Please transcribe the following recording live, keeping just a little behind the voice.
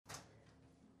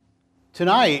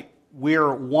Tonight,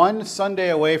 we're one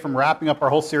Sunday away from wrapping up our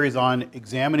whole series on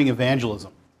examining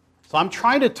evangelism. So I'm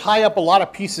trying to tie up a lot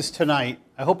of pieces tonight.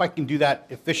 I hope I can do that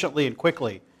efficiently and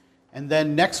quickly. And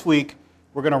then next week,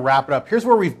 we're going to wrap it up. Here's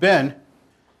where we've been.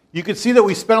 You can see that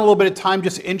we spent a little bit of time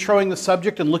just introing the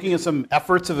subject and looking at some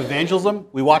efforts of evangelism.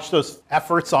 We watched those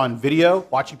efforts on video,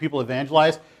 watching people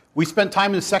evangelize. We spent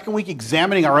time in the second week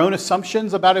examining our own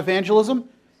assumptions about evangelism,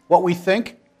 what we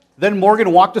think. Then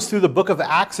Morgan walked us through the book of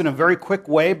Acts in a very quick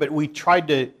way, but we tried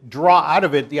to draw out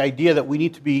of it the idea that we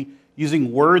need to be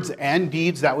using words and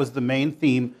deeds. That was the main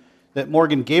theme that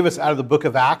Morgan gave us out of the book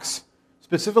of Acts,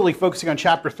 specifically focusing on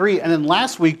chapter 3. And then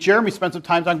last week, Jeremy spent some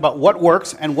time talking about what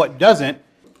works and what doesn't.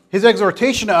 His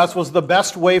exhortation to us was the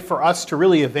best way for us to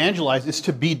really evangelize is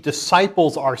to be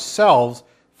disciples ourselves,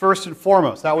 first and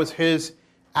foremost. That was his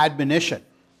admonition.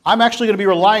 I'm actually going to be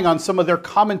relying on some of their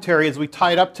commentary as we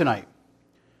tie it up tonight.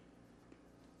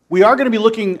 We are going to be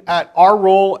looking at our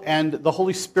role and the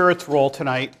Holy Spirit's role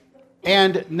tonight.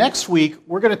 And next week,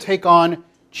 we're going to take on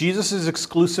Jesus'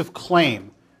 exclusive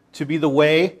claim to be the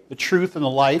way, the truth, and the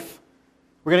life.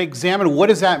 We're going to examine what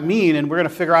does that mean, and we're going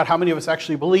to figure out how many of us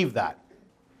actually believe that.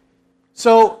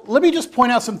 So let me just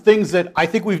point out some things that I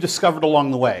think we've discovered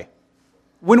along the way.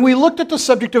 When we looked at the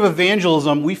subject of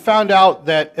evangelism, we found out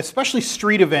that, especially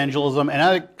street evangelism and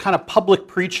other kind of public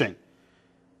preaching,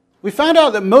 we found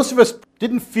out that most of us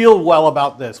didn't feel well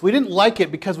about this. We didn't like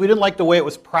it because we didn't like the way it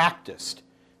was practiced.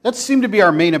 That seemed to be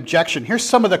our main objection. Here's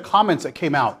some of the comments that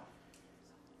came out.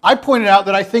 I pointed out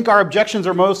that I think our objections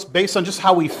are most based on just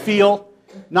how we feel,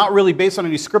 not really based on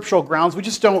any scriptural grounds. We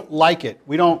just don't like it.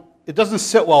 It doesn't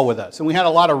sit well with us, and we had a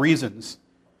lot of reasons.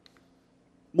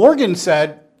 Morgan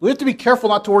said, we have to be careful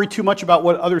not to worry too much about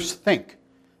what others think.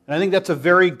 And I think that's a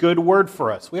very good word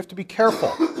for us. We have to be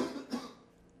careful.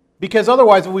 Because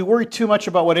otherwise, if we worry too much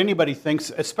about what anybody thinks,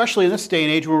 especially in this day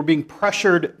and age where we're being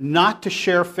pressured not to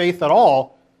share faith at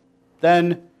all,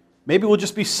 then maybe we'll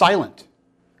just be silent.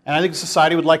 And I think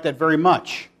society would like that very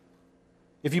much.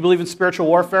 If you believe in spiritual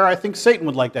warfare, I think Satan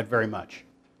would like that very much.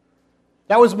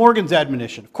 That was Morgan's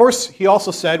admonition. Of course, he also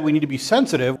said we need to be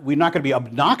sensitive. We're not going to be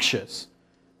obnoxious.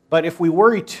 But if we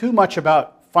worry too much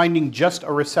about finding just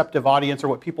a receptive audience or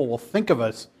what people will think of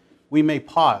us, we may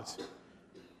pause.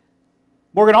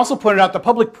 Morgan also pointed out that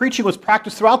public preaching was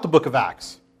practiced throughout the book of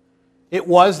Acts. It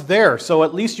was there, so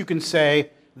at least you can say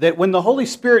that when the Holy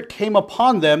Spirit came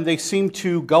upon them, they seemed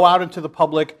to go out into the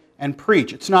public and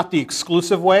preach. It's not the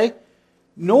exclusive way,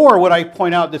 nor would I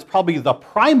point out that's probably the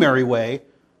primary way.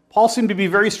 Paul seemed to be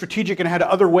very strategic and had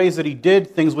other ways that he did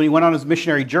things when he went on his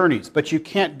missionary journeys, but you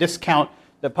can't discount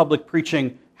that public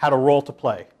preaching had a role to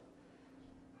play.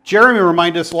 Jeremy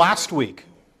reminded us last week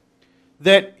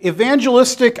that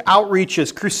evangelistic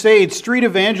outreaches, crusades, street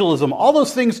evangelism, all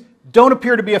those things don't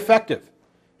appear to be effective.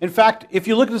 In fact, if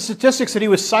you look at the statistics that he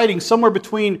was citing, somewhere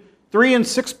between 3 and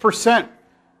 6%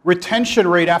 retention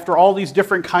rate after all these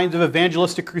different kinds of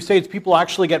evangelistic crusades, people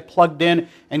actually get plugged in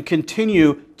and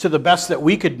continue to the best that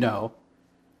we could know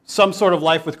some sort of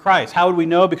life with Christ. How would we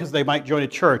know? Because they might join a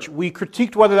church. We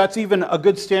critiqued whether that's even a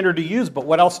good standard to use, but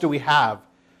what else do we have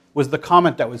was the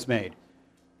comment that was made.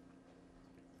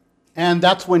 And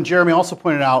that's when Jeremy also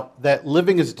pointed out that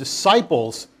living as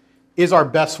disciples is our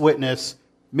best witness,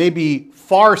 maybe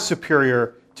far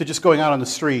superior to just going out on the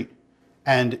street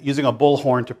and using a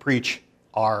bullhorn to preach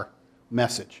our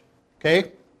message.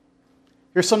 Okay?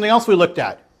 Here's something else we looked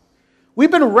at.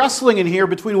 We've been wrestling in here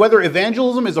between whether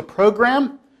evangelism is a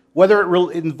program, whether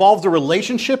it involves a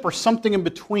relationship, or something in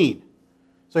between.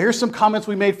 So here's some comments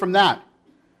we made from that.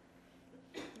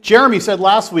 Jeremy said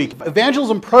last week,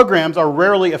 evangelism programs are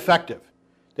rarely effective.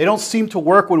 They don't seem to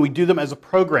work when we do them as a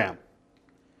program.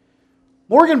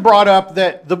 Morgan brought up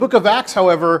that the book of Acts,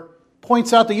 however,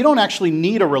 points out that you don't actually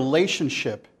need a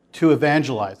relationship to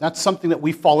evangelize. That's something that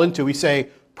we fall into. We say,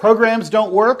 programs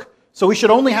don't work, so we should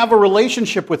only have a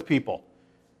relationship with people.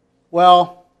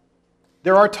 Well,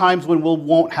 there are times when we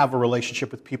won't have a relationship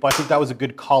with people. I think that was a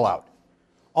good call out.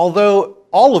 Although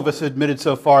all of us admitted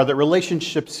so far that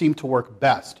relationships seem to work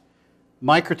best.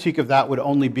 My critique of that would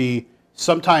only be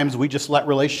sometimes we just let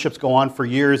relationships go on for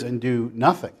years and do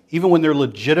nothing, even when they're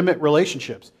legitimate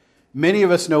relationships. Many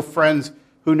of us know friends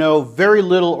who know very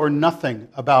little or nothing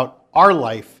about our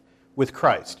life with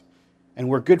Christ. And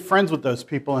we're good friends with those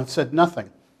people and have said nothing.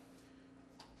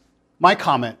 My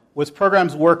comment was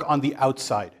programs work on the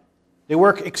outside. They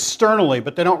work externally,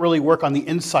 but they don't really work on the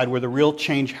inside where the real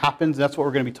change happens. That's what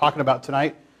we're going to be talking about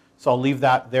tonight, so I'll leave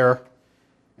that there.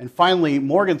 And finally,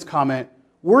 Morgan's comment,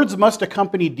 words must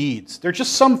accompany deeds. They're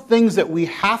just some things that we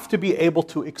have to be able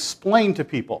to explain to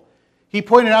people. He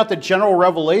pointed out that general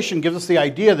revelation gives us the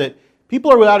idea that People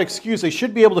are without excuse. They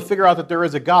should be able to figure out that there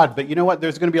is a God, but you know what?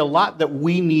 There's going to be a lot that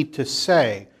we need to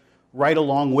say right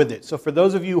along with it. So for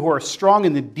those of you who are strong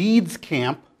in the deeds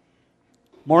camp,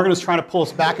 Morgan is trying to pull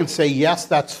us back and say, yes,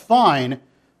 that's fine,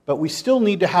 but we still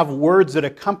need to have words that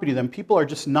accompany them. People are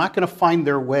just not going to find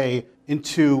their way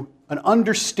into an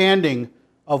understanding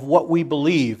of what we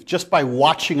believe just by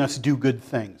watching us do good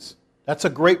things. That's a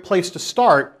great place to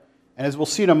start, and as we'll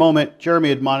see in a moment,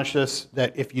 Jeremy admonished us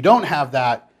that if you don't have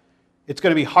that, it's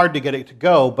going to be hard to get it to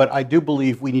go, but I do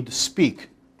believe we need to speak.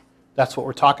 That's what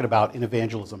we're talking about in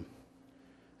evangelism.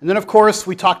 And then, of course,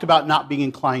 we talked about not being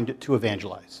inclined to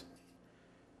evangelize.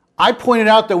 I pointed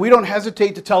out that we don't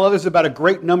hesitate to tell others about a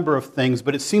great number of things,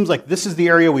 but it seems like this is the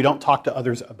area we don't talk to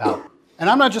others about. And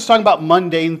I'm not just talking about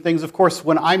mundane things. Of course,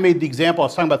 when I made the example, I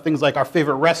was talking about things like our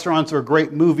favorite restaurants or a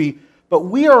great movie. But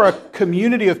we are a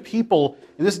community of people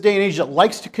in this day and age that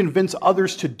likes to convince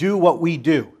others to do what we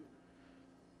do.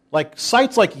 Like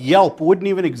sites like Yelp wouldn't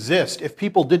even exist if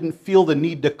people didn't feel the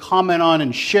need to comment on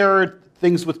and share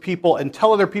things with people and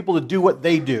tell other people to do what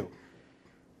they do.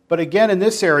 But again, in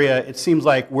this area, it seems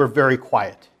like we're very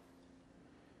quiet.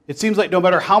 It seems like no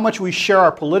matter how much we share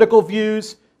our political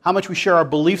views, how much we share our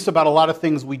beliefs about a lot of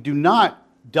things, we do not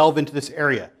delve into this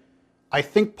area. I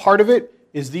think part of it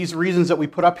is these reasons that we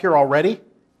put up here already.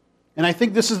 And I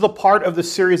think this is the part of the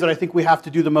series that I think we have to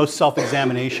do the most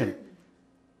self-examination.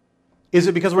 Is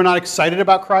it because we're not excited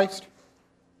about Christ?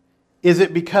 Is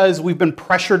it because we've been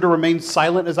pressured to remain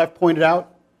silent, as I've pointed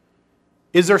out?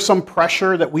 Is there some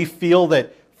pressure that we feel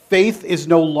that faith is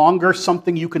no longer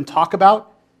something you can talk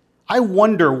about? I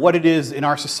wonder what it is in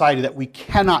our society that we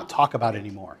cannot talk about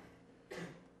anymore.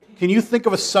 Can you think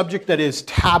of a subject that is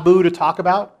taboo to talk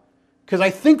about? Because I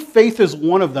think faith is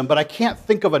one of them, but I can't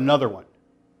think of another one.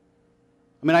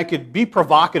 I mean, I could be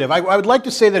provocative. I would like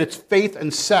to say that it's faith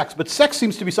and sex, but sex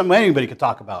seems to be something anybody could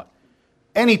talk about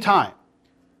anytime.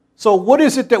 So what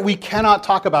is it that we cannot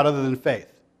talk about other than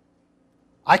faith?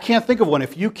 I can't think of one.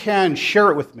 If you can, share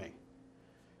it with me.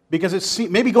 Because it's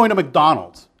maybe going to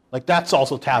McDonald's. Like, that's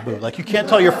also taboo. Like, you can't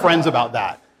tell your friends about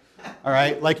that. All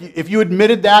right? Like, if you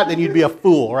admitted that, then you'd be a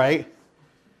fool, right?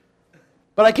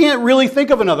 But I can't really think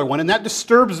of another one, and that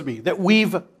disturbs me, that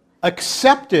we've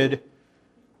accepted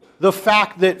the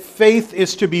fact that faith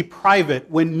is to be private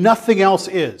when nothing else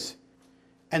is.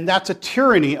 And that's a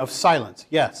tyranny of silence.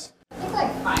 Yes? I think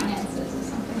like finances or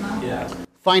something like that. Yeah.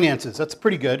 Finances, that's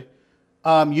pretty good.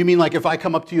 You mean like if I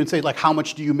come up to you and say, like, how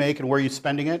much do you make and where are you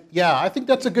spending it? Yeah, I think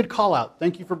that's a good call out.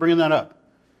 Thank you for bringing that up.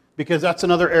 Because that's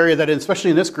another area that,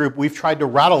 especially in this group, we've tried to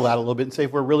rattle that a little bit and say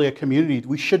if we're really a community,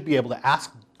 we should be able to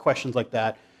ask questions like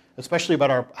that, especially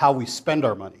about how we spend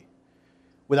our money,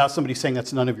 without somebody saying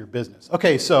that's none of your business.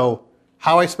 Okay, so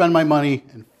how I spend my money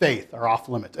and faith are off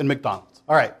limits, and McDonald's.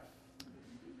 All right.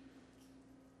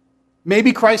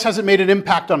 Maybe Christ hasn't made an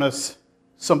impact on us,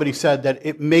 somebody said, that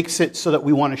it makes it so that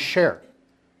we want to share.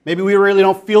 Maybe we really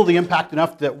don't feel the impact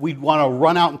enough that we'd want to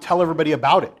run out and tell everybody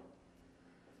about it.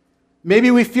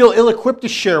 Maybe we feel ill-equipped to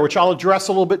share, which I'll address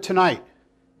a little bit tonight.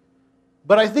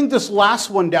 But I think this last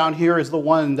one down here is the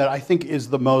one that I think is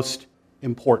the most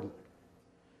important.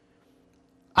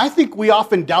 I think we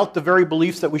often doubt the very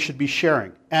beliefs that we should be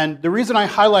sharing. And the reason I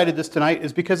highlighted this tonight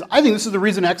is because I think this is the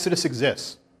reason Exodus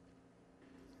exists.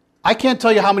 I can't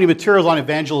tell you how many materials on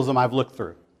evangelism I've looked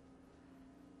through.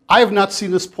 I have not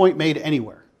seen this point made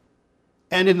anywhere.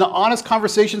 And in the honest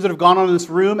conversations that have gone on in this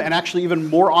room, and actually even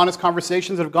more honest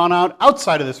conversations that have gone on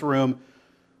outside of this room,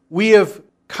 we have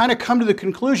kind of come to the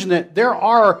conclusion that there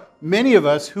are many of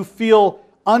us who feel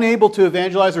unable to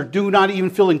evangelize or do not even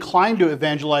feel inclined to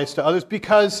evangelize to others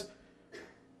because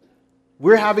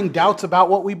we're having doubts about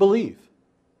what we believe.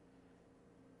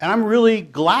 And I'm really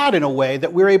glad in a way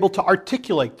that we're able to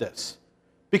articulate this.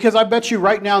 Because I bet you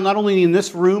right now, not only in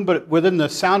this room, but within the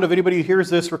sound of anybody who hears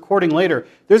this recording later,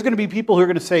 there's going to be people who are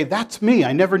going to say, that's me.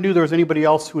 I never knew there was anybody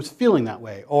else who was feeling that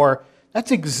way. Or,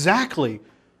 that's exactly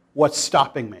what's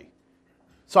stopping me.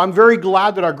 So I'm very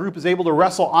glad that our group is able to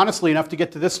wrestle honestly enough to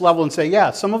get to this level and say,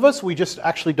 yeah, some of us, we just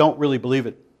actually don't really believe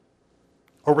it.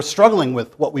 Or we're struggling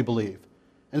with what we believe.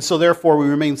 And so therefore, we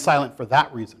remain silent for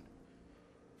that reason.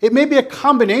 It may be a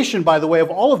combination, by the way, of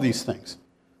all of these things.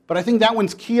 But I think that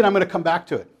one's key, and I'm going to come back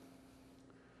to it.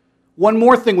 One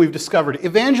more thing we've discovered.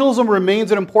 Evangelism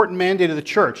remains an important mandate of the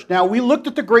church. Now, we looked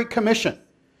at the Great Commission,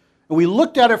 and we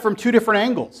looked at it from two different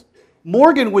angles.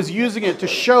 Morgan was using it to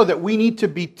show that we need to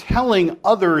be telling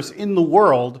others in the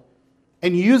world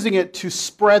and using it to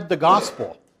spread the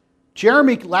gospel.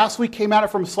 Jeremy last week came at it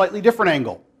from a slightly different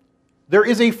angle. There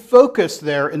is a focus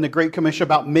there in the Great Commission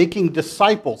about making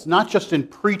disciples, not just in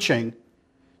preaching,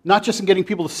 not just in getting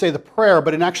people to say the prayer,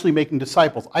 but in actually making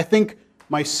disciples. I think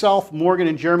myself, Morgan,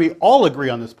 and Jeremy all agree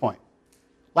on this point.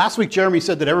 Last week, Jeremy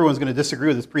said that everyone's going to disagree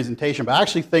with his presentation, but I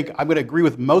actually think I'm going to agree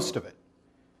with most of it.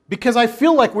 Because I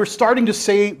feel like we're starting to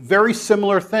say very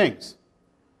similar things.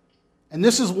 And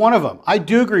this is one of them. I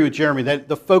do agree with Jeremy that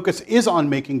the focus is on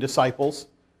making disciples.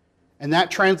 And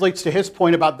that translates to his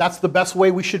point about that's the best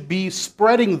way we should be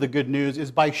spreading the good news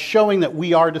is by showing that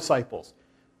we are disciples.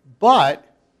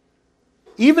 But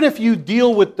even if you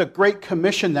deal with the Great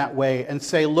Commission that way and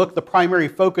say, look, the primary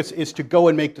focus is to go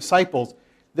and make disciples,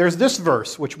 there's this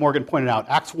verse, which Morgan pointed out,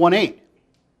 Acts 1:8.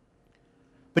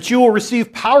 But you will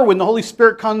receive power when the Holy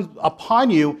Spirit comes upon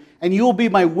you, and you will be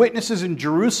my witnesses in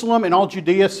Jerusalem and all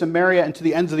Judea, Samaria, and to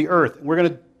the ends of the earth. And we're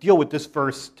going to deal with this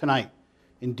verse tonight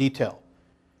in detail.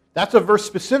 That's a verse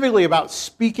specifically about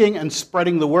speaking and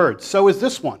spreading the word. So is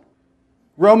this one.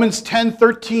 Romans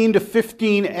 10:13 to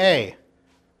 15a.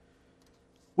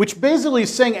 Which basically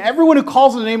is saying everyone who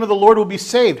calls on the name of the Lord will be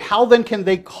saved. How then can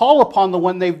they call upon the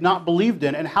one they've not believed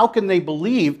in? And how can they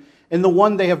believe in the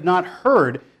one they have not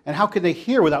heard? And how can they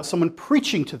hear without someone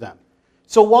preaching to them?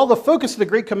 So while the focus of the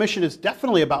Great Commission is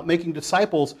definitely about making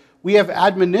disciples, we have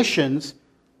admonitions,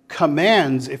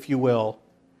 commands, if you will,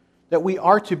 that we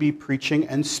are to be preaching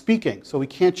and speaking. So we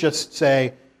can't just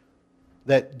say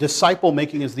that disciple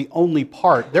making is the only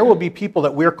part. There will be people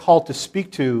that we're called to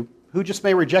speak to who just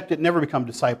may reject it and never become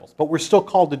disciples, but we're still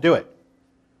called to do it.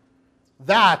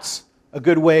 That's a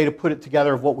good way to put it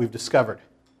together of what we've discovered.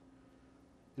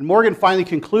 And Morgan finally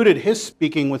concluded his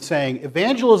speaking with saying,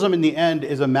 evangelism in the end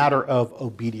is a matter of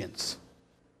obedience.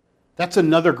 That's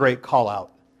another great call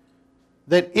out.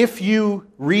 That if you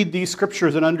read these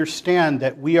scriptures and understand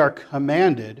that we are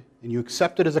commanded, and you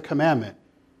accept it as a commandment,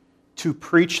 to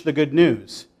preach the good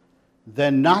news,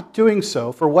 then not doing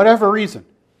so, for whatever reason,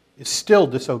 is still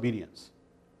disobedience.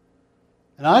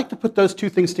 And I like to put those two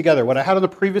things together. What I had on the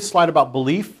previous slide about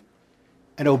belief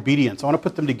and obedience, I want to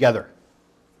put them together.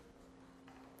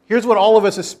 Here's what all of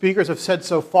us as speakers have said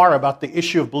so far about the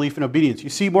issue of belief and obedience. You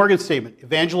see Morgan's statement,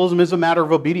 evangelism is a matter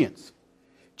of obedience.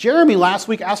 Jeremy last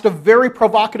week asked a very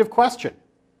provocative question.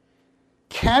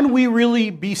 Can we really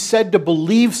be said to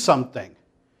believe something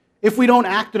if we don't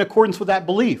act in accordance with that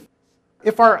belief?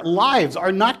 If our lives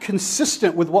are not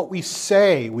consistent with what we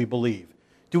say we believe,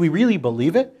 do we really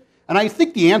believe it? And I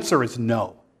think the answer is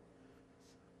no.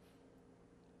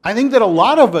 I think that a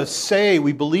lot of us say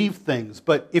we believe things,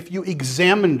 but if you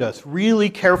examined us really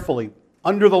carefully,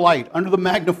 under the light, under the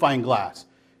magnifying glass,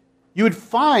 you would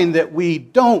find that we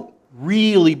don't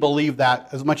really believe that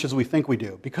as much as we think we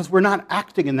do, because we're not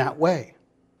acting in that way.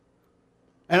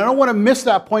 And I don't want to miss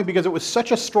that point because it was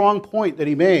such a strong point that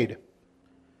he made,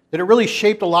 that it really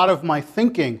shaped a lot of my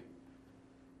thinking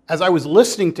as I was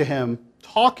listening to him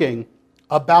talking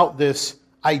about this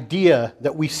idea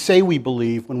that we say we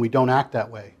believe when we don't act that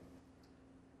way.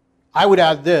 I would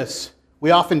add this: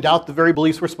 we often doubt the very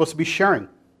beliefs we're supposed to be sharing.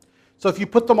 So if you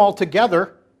put them all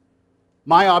together,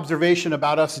 my observation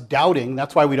about us doubting,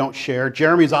 that's why we don't share,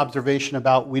 Jeremy's observation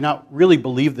about we not really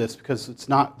believe this because it's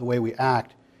not the way we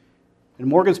act, and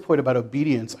Morgan's point about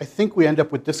obedience, I think we end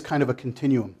up with this kind of a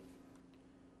continuum.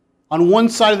 On one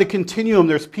side of the continuum,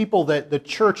 there's people that the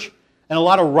church and a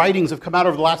lot of writings have come out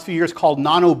over the last few years called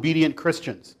non-obedient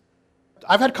Christians.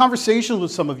 I've had conversations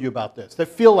with some of you about this that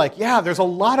feel like, yeah, there's a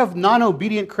lot of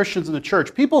non-obedient Christians in the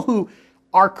church. People who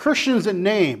are Christians in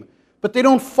name, but they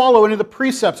don't follow any of the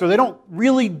precepts, or they don't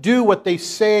really do what they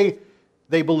say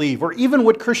they believe, or even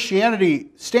what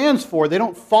Christianity stands for, they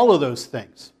don't follow those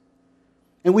things.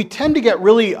 And we tend to get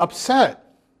really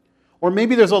upset, or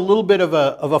maybe there's a little bit of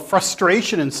a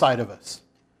frustration inside of us.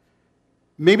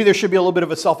 Maybe there should be a little bit of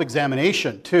a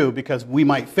self-examination too, because we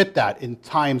might fit that in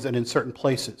times and in certain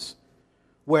places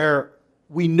where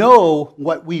we know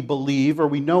what we believe or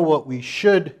we know what we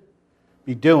should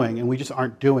be doing and we just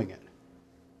aren't doing it.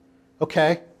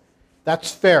 Okay,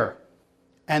 that's fair.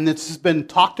 And this has been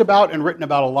talked about and written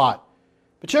about a lot.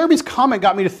 But Jeremy's comment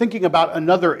got me to thinking about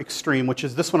another extreme, which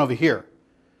is this one over here.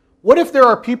 What if there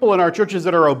are people in our churches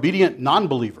that are obedient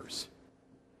non-believers?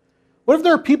 What if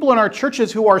there are people in our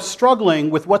churches who are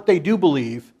struggling with what they do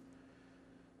believe,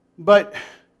 but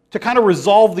to kind of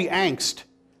resolve the angst,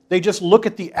 they just look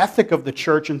at the ethic of the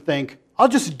church and think, I'll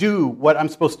just do what I'm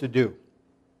supposed to do.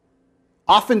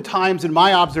 Oftentimes, in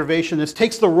my observation, this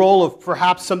takes the role of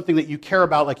perhaps something that you care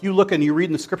about, like you look and you read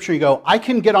in the scripture and you go, I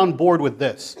can get on board with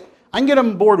this. I can get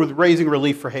on board with raising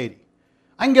relief for Haiti.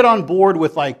 I can get on board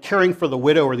with like caring for the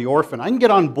widow or the orphan. I can get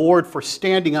on board for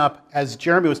standing up, as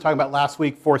Jeremy was talking about last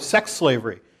week, for sex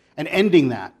slavery and ending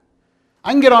that.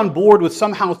 I can get on board with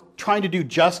somehow trying to do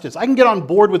justice. I can get on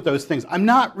board with those things. I'm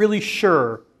not really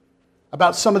sure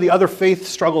about some of the other faith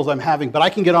struggles I'm having, but I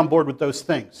can get on board with those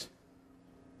things.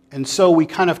 And so we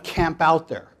kind of camp out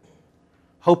there,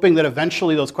 hoping that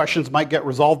eventually those questions might get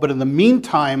resolved, but in the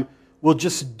meantime, we'll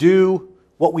just do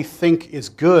what we think is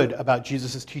good about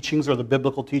Jesus' teachings or the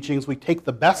biblical teachings. We take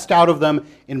the best out of them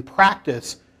in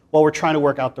practice while we're trying to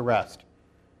work out the rest.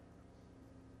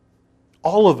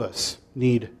 All of us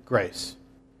need grace,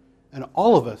 and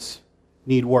all of us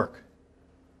need work.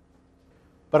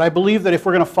 But I believe that if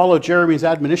we're going to follow Jeremy's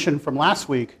admonition from last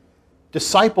week,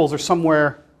 disciples are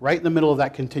somewhere right in the middle of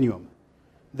that continuum.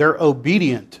 They're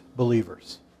obedient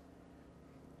believers.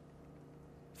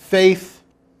 Faith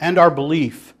and our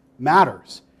belief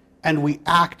matters, and we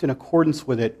act in accordance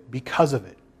with it because of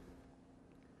it.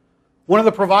 One of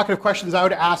the provocative questions I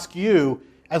would ask you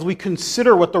as we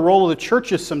consider what the role of the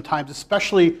church is sometimes,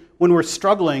 especially when we're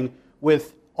struggling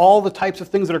with all the types of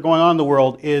things that are going on in the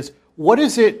world, is what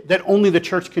is it that only the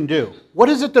church can do? What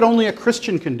is it that only a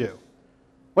Christian can do?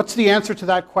 What's the answer to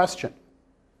that question?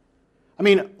 I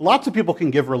mean, lots of people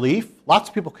can give relief. Lots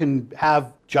of people can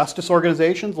have justice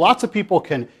organizations. Lots of people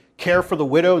can care for the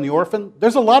widow and the orphan.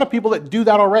 There's a lot of people that do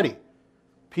that already.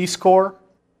 Peace Corps,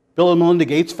 Bill and Melinda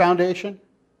Gates Foundation.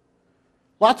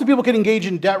 Lots of people can engage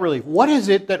in debt relief. What is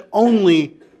it that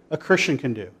only a Christian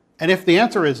can do? And if the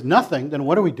answer is nothing, then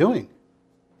what are we doing?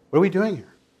 What are we doing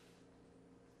here?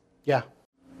 Yeah.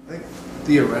 I think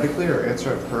theoretically, or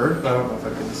answer I've heard, but I don't know if I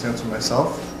get this answer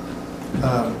myself,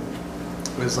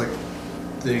 is like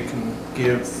they can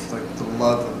give like the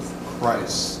love of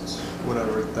Christ,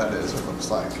 whatever that is or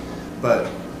looks like. But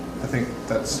I think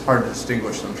that's hard to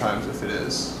distinguish sometimes if it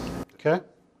is. Okay.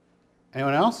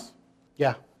 Anyone else?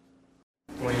 Yeah.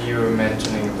 When you were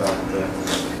mentioning about the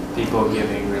people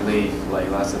giving relief, like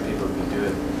lots of people can do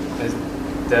it,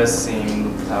 it does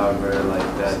seem, however,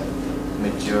 like that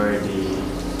majority,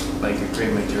 like a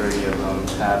great majority of them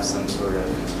have some sort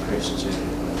of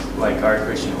Christian, like our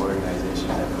Christian organization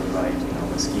that provide,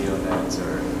 mosquito nets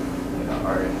or,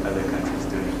 are in other countries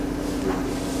doing it.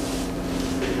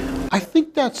 I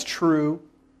think that's true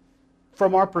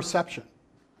from our perception.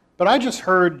 But I just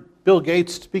heard Bill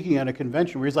Gates speaking at a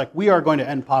convention where he's like, we are going to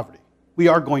end poverty. We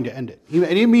are going to end it. And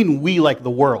he didn't mean we like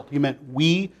the world. He meant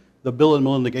we, the Bill and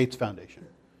Melinda Gates Foundation.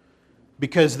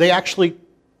 Because they actually,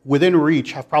 within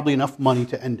reach, have probably enough money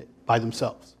to end it by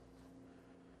themselves.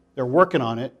 They're working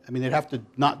on it. I mean, they'd have to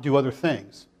not do other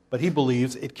things. But he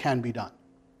believes it can be done.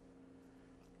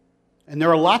 And there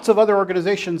are lots of other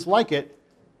organizations like it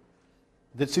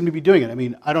that seem to be doing it. I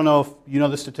mean, I don't know if you know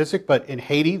the statistic, but in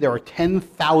Haiti, there are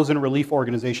 10,000 relief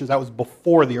organizations. That was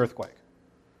before the earthquake.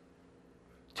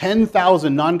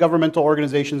 10,000 non-governmental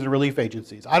organizations and relief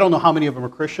agencies. I don't know how many of them are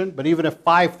Christian, but even if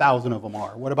 5,000 of them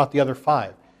are, what about the other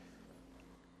 5?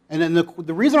 And then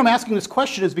the reason I'm asking this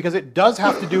question is because it does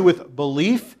have to do with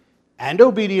belief and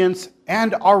obedience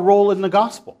and our role in the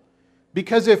gospel.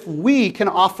 Because if we can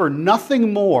offer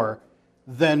nothing more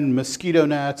than mosquito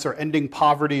nets or ending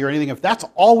poverty or anything, if that's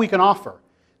all we can offer,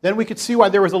 then we could see why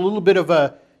there was a little bit of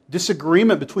a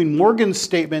disagreement between Morgan's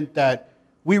statement that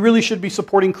we really should be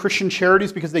supporting Christian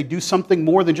charities because they do something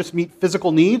more than just meet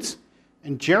physical needs,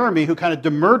 and Jeremy, who kind of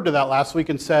demurred to that last week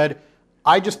and said,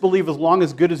 I just believe as long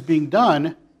as good is being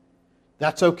done,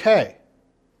 that's okay.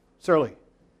 Surly.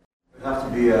 It would have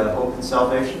to be a hope and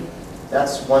salvation.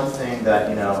 That's one thing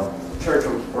that, church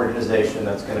organization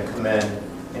that's going to come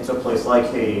into a place like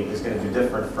Haiti is going to be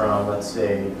different from, let's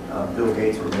say, Bill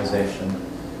Gates organization.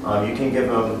 You can give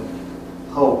them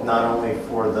hope not only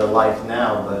for the life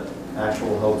now, but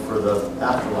actual hope for the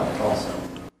afterlife also.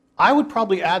 I would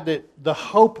probably add that the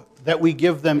hope that we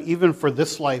give them even for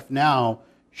this life now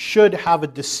should have a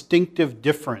distinctive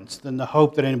difference than the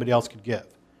hope that anybody else could give.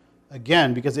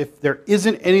 Again, because if there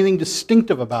isn't anything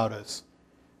distinctive about us,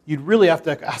 you'd really have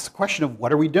to ask the question of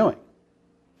what are we doing?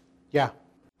 Yeah.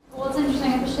 Well, it's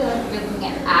interesting, especially like if you're looking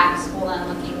at Acts, well then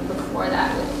looking before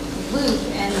that with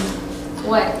Luke, and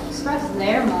what he expressed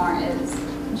there more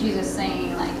is Jesus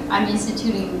saying, like, I'm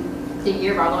instituting the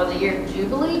year of our Lord, the year of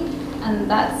Jubilee, and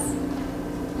that's,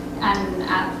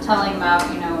 and telling about,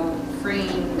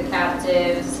 freeing the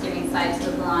captives, giving sight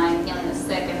to the blind, healing the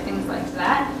sick, and things like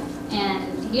that.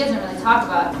 And he doesn't really talk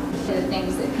about the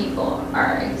things that people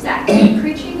are exactly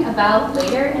preaching about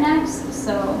later in Acts,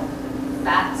 so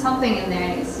that's something in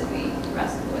there needs to be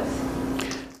wrestled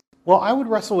with. Well, I would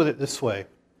wrestle with it this way.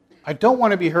 I don't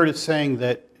want to be heard as saying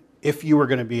that if you were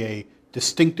going to be a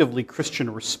distinctively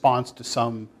Christian response to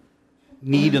some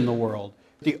need in the world,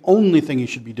 the only thing you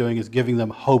should be doing is giving them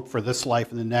hope for this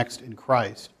life and the next in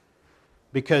Christ.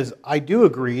 Because I do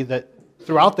agree that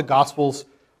throughout the Gospels,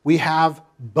 we have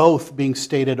both being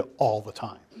stated all the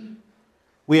time.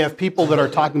 We have people that are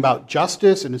talking about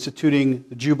justice and instituting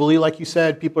the Jubilee, like you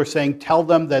said. People are saying, tell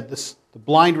them that the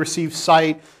blind receive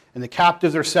sight and the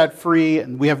captives are set free.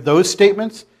 And we have those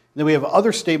statements. And then we have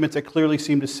other statements that clearly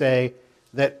seem to say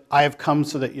that I have come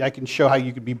so that I can show how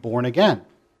you could be born again.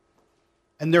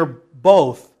 And they're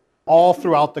both all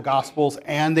throughout the Gospels,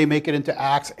 and they make it into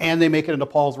Acts, and they make it into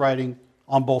Paul's writing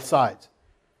on both sides.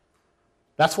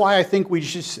 That's why I think we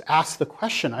just ask the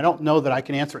question. I don't know that I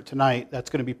can answer it tonight. That's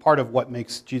going to be part of what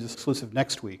makes Jesus exclusive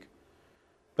next week.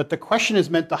 But the question is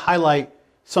meant to highlight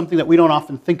something that we don't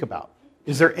often think about.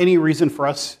 Is there any reason for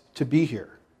us to be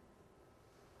here?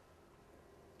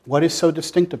 What is so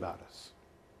distinct about us?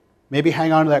 Maybe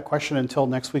hang on to that question until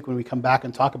next week when we come back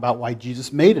and talk about why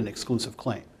Jesus made an exclusive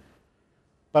claim.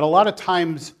 But a lot of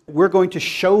times we're going to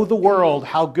show the world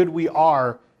how good we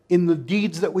are in the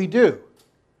deeds that we do.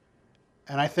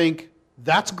 And I think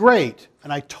that's great,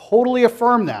 and I totally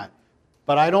affirm that.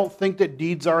 But I don't think that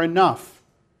deeds are enough,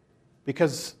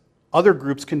 because other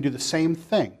groups can do the same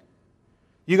thing.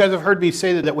 You guys have heard me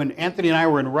say that when Anthony and I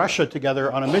were in Russia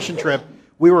together on a mission trip,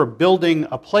 we were building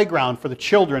a playground for the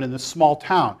children in this small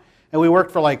town. And we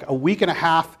worked for like a week and a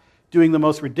half doing the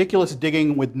most ridiculous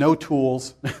digging with no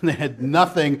tools. They had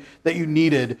nothing that you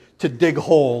needed to dig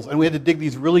holes. And we had to dig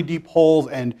these really deep holes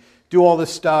and do all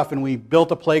this stuff. And we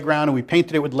built a playground and we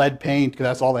painted it with lead paint because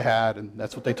that's all they had. And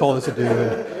that's what they told us to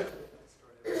do.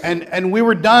 And we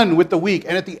were done with the week.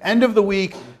 And at the end of the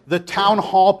week, the town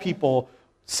hall people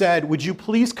said, would you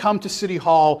please come to City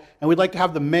Hall, and we'd like to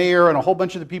have the mayor and a whole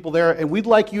bunch of the people there, and we'd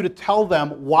like you to tell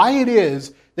them why it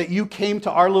is that you came to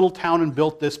our little town and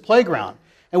built this playground.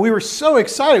 And we were so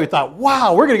excited. We thought,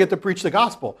 wow, we're going to get to preach the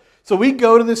gospel. So we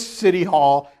go to this City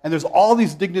Hall, and there's all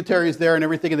these dignitaries there and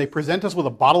everything, and they present us with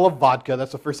a bottle of vodka.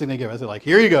 That's the first thing they give us. They're like,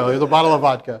 here you go. Here's a bottle of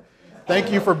vodka. Thank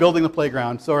you for building the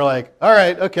playground. So we're like, all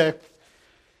right, okay.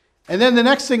 And then the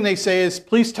next thing they say is,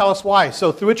 please tell us why.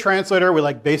 So through a translator,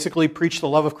 we basically preach the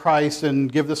love of Christ and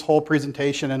give this whole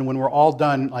presentation. And when we're all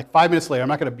done, 5 minutes later, I'm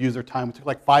not going to abuse their time. It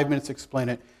took 5 minutes to explain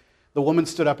it. The woman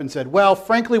stood up and said, well,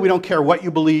 frankly, we don't care what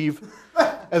you believe.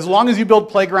 As long as you build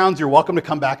playgrounds, you're welcome to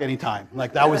come back anytime.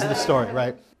 That was the story,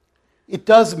 right? It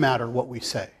does matter what we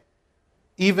say,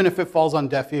 even if it falls on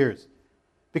deaf ears.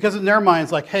 Because in their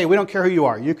minds, hey, we don't care who you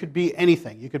are. You could be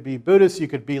anything. You could be Buddhist. You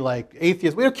could be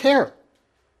atheist. We don't care.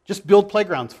 Just build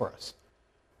playgrounds for us.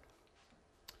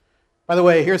 By the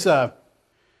way, here's a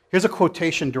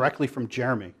quotation directly from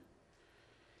Jeremy.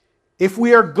 If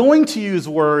we are going to use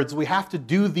words, we have to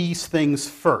do these things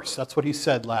first. That's what he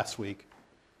said last week.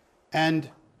 And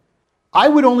I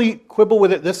would only quibble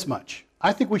with it this much.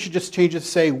 I think we should just change it to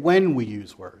say when we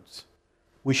use words,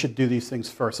 we should do these things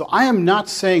first. So I am not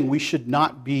saying we should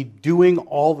not be doing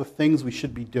all the things we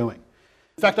should be doing.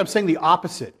 In fact, I'm saying the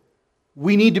opposite.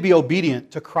 We need to be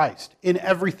obedient to Christ in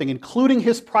everything, including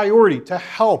his priority to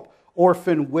help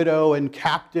orphan, widow, and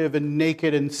captive, and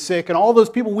naked, and sick, and all those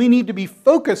people. We need to be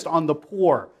focused on the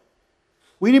poor.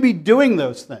 We need to be doing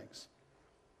those things.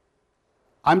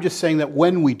 I'm just saying that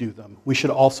when we do them, we should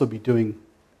also be doing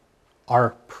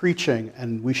our preaching,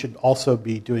 and we should also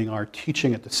be doing our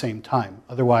teaching at the same time.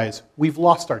 Otherwise, we've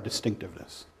lost our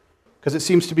distinctiveness. Because it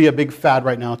seems to be a big fad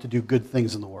right now to do good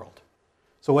things in the world.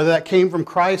 So whether that came from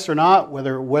Christ or not,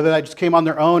 whether that just came on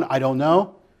their own, I don't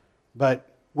know. But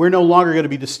we're no longer going to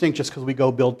be distinct just because we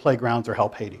go build playgrounds or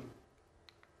help Haiti.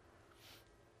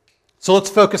 So let's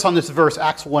focus on this verse,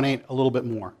 Acts 1:8, a little bit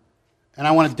more. And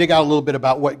I want to dig out a little bit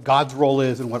about what God's role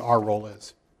is and what our role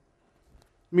is.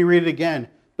 Let me read it again.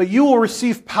 But you will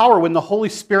receive power when the Holy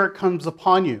Spirit comes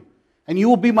upon you, and you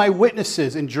will be my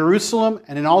witnesses in Jerusalem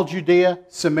and in all Judea,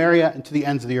 Samaria, and to the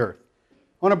ends of the earth.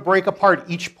 I want to break apart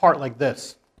each part like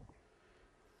this.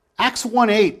 Acts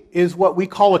 1:8 is what we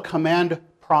call a command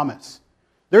promise.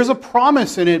 There's a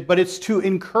promise in it, but it's to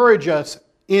encourage us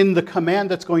in the command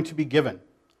that's going to be given.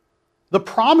 The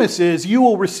promise is you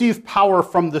will receive power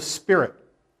from the Spirit.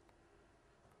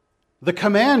 The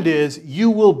command is you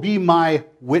will be my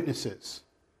witnesses.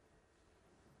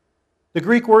 The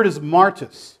Greek word is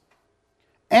martus.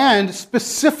 And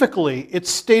specifically, it's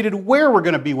stated where we're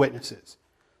going to be witnesses.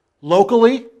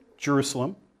 Locally,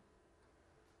 Jerusalem.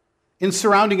 In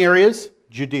surrounding areas,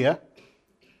 Judea.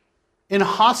 In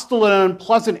hostile and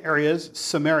unpleasant areas,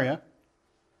 Samaria.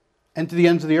 And to the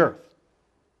ends of the earth.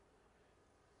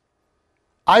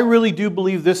 I really do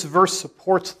believe this verse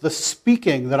supports the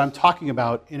speaking that I'm talking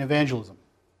about in evangelism.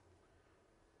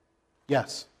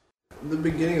 Yes? The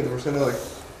beginning of the verse, I know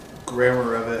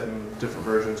grammar of it and different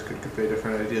versions could convey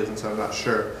different ideas, and so I'm not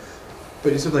sure.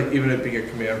 But you said even it being a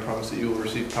command promise that you will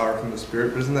receive power from the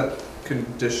Spirit, but isn't that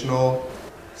conditional?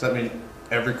 Does that mean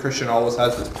every Christian always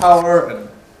has this power? And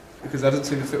because that doesn't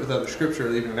seem to fit with other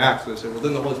scripture, even in Acts, where they say, well,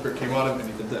 then the Holy Spirit came on him and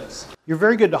he did this. You're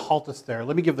very good to halt us there.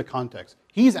 Let me give the context.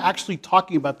 He's actually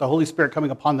talking about the Holy Spirit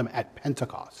coming upon them at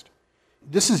Pentecost.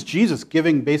 This is Jesus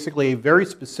giving basically a very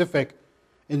specific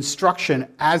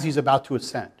instruction as he's about to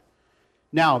ascend.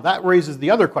 Now, that raises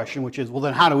the other question, which is, well,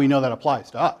 then how do we know that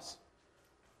applies to us?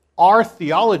 Our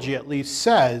theology at least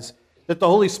says that the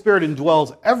Holy Spirit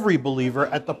indwells every believer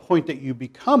at the point that you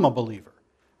become a believer.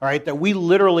 All right, that we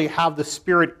literally have the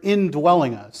Spirit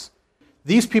indwelling us.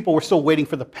 These people were still waiting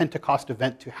for the Pentecost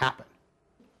event to happen.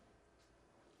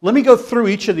 Let me go through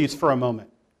each of these for a moment,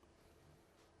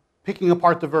 picking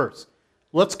apart the verse.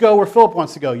 Let's go where Philip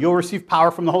wants to go. You'll receive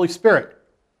power from the Holy Spirit.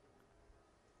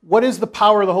 What is the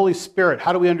power of the Holy Spirit?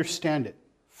 How do we understand it?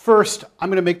 First, I'm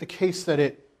going to make the case that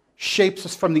it shapes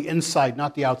us from the inside,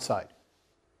 not the outside.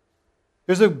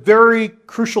 There's a very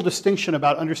crucial distinction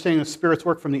about understanding the Spirit's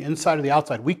work from the inside or the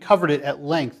outside. We covered it at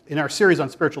length in our series on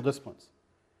spiritual disciplines.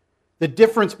 The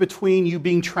difference between you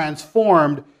being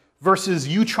transformed versus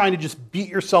you trying to just beat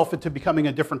yourself into becoming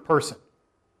a different person.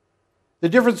 The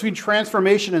difference between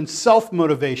transformation and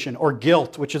self-motivation or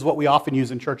guilt, which is what we often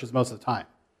use in churches most of the time.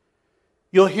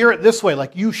 You'll hear it this way,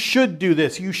 like, you should do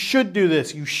this, you should do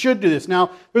this, you should do this.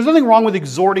 Now, there's nothing wrong with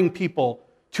exhorting people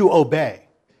to obey.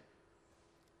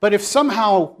 But if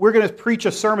somehow we're going to preach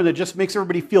a sermon that just makes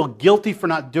everybody feel guilty for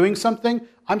not doing something,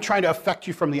 I'm trying to affect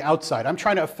you from the outside. I'm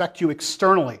trying to affect you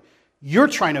externally. You're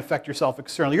trying to affect yourself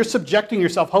externally. You're subjecting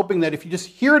yourself, hoping that if you just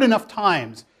hear it enough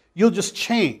times, you'll just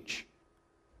change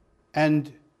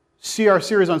and see our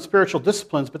series on spiritual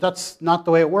disciplines, but that's not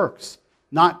the way it works.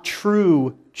 Not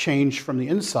true change from the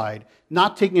inside,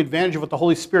 not taking advantage of what the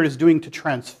Holy Spirit is doing to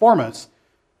transform us.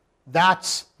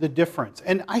 That's the difference.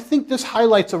 And I think this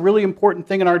highlights a really important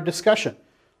thing in our discussion.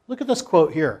 Look at this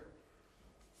quote here.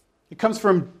 It comes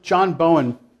from John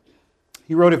Bowen.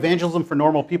 He wrote Evangelism for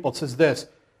Normal People. It says this: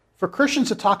 for Christians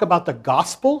to talk about the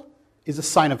gospel is a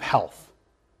sign of health.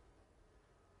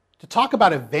 To talk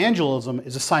about evangelism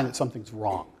is a sign that something's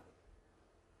wrong.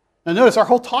 Now notice, our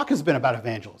whole talk has been about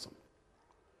evangelism.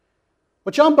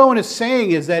 What John Bowen is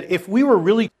saying is that if we were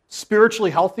really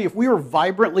spiritually healthy, if we were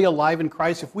vibrantly alive in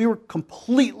Christ, if we were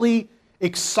completely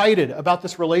excited about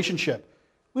this relationship,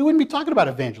 we wouldn't be talking about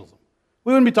evangelism.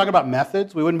 We wouldn't be talking about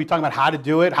methods. We wouldn't be talking about how to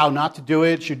do it, how not to do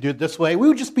it, should do it this way. We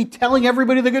would just be telling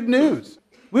everybody the good news.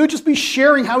 We would just be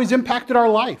sharing how he's impacted our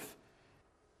life.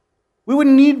 We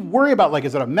wouldn't need to worry about, like,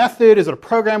 is it a method, is it a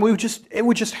program? It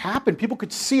would just happen. People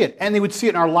could see it, and they would see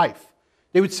it in our life.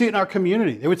 They would see it in our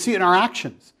community. They would see it in our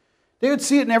actions. They would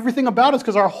see it in everything about us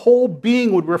because our whole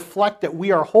being would reflect that we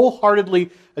are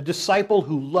wholeheartedly a disciple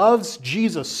who loves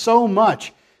Jesus so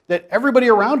much that everybody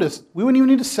around us, we wouldn't even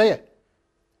need to say it.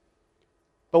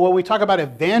 But when we talk about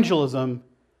evangelism,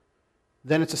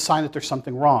 then it's a sign that there's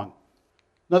something wrong.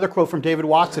 Another quote from David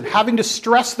Watson: having to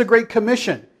stress the Great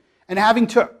Commission and having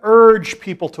to urge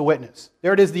people to witness.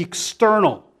 There it is, the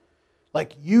external.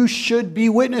 Like, you should be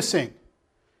witnessing.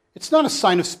 It's not a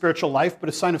sign of spiritual life, but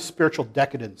a sign of spiritual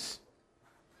decadence.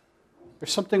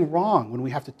 There's something wrong when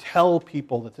we have to tell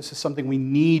people that this is something we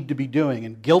need to be doing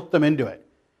and guilt them into it.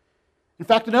 In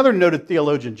fact, another noted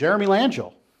theologian, Jeremy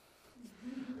Langell,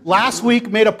 last week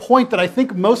made a point that I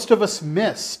think most of us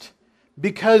missed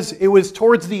because it was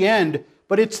towards the end,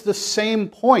 but it's the same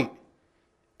point,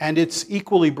 and it's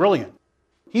equally brilliant.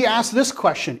 He asked this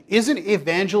question: isn't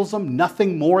evangelism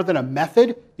nothing more than a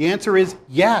method? The answer is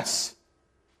yes.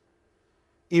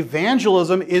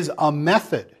 Evangelism is a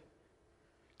method.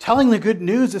 Telling the good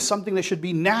news is something that should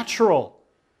be natural.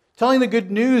 Telling the good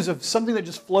news of something that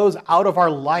just flows out of our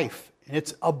life. And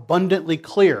it's abundantly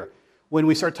clear. When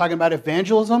we start talking about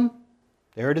evangelism,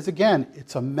 there it is again.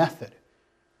 It's a method.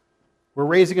 We're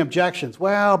raising objections.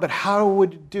 Well, but how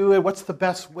would you do it? What's the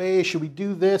best way? Should we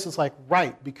do this? It's like,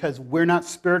 right, because we're not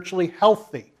spiritually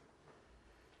healthy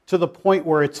to the point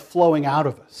where it's flowing out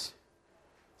of us.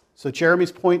 So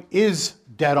Jeremy's point is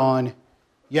dead on.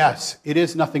 Yes, it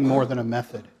is nothing more than a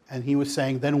method. And he was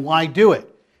saying, then why do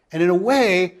it? And in a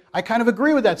way, I kind of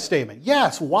agree with that statement.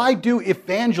 Yes, why do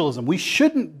evangelism? We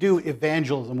shouldn't do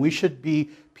evangelism. We should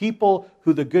be people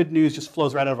who the good news just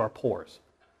flows right out of our pores.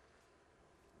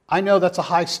 I know that's a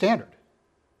high standard.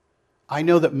 I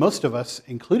know that most of us,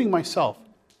 including myself,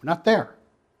 we're not there.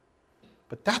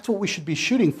 But that's what we should be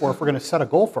shooting for if we're going to set a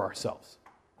goal for ourselves.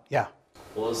 Yeah.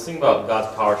 Well, this thing about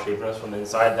God's power shaping us from the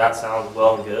inside, that sounds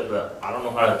well and good, but I don't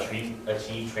know how to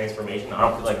achieve transformation. I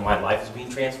don't feel like my life is being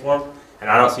transformed, and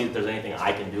I don't see that there's anything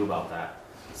I can do about that.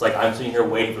 It's like I'm sitting here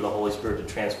waiting for the Holy Spirit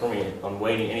to transform me. I'm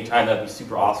waiting. Anytime that'd be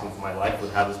super awesome if my life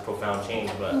would have this profound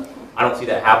change, but I don't see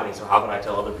that happening, so how can I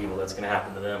tell other people that's going to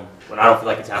happen to them when I don't feel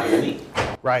like it's happening to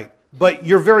me? Right. but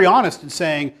you're very honest in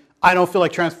saying, I don't feel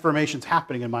like transformation's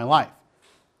happening in my life.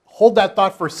 Hold that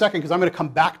thought for a second, because I'm going to come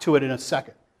back to it in a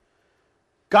second.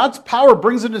 God's power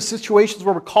brings us into situations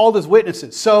where we're called as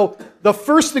witnesses. So the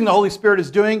first thing the Holy Spirit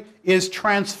is doing is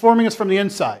transforming us from the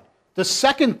inside. The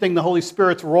second thing the Holy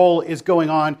Spirit's role is going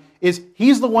on is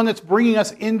He's the one that's bringing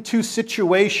us into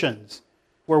situations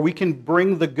where we can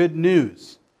bring the good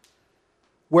news,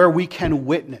 where we can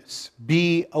witness,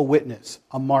 be a witness,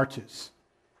 a martus.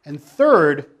 And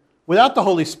third, without the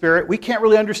Holy Spirit, we can't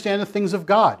really understand the things of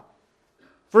God.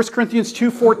 1 Corinthians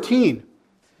 2:14,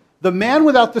 the man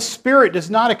without the Spirit does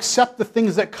not accept the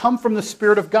things that come from the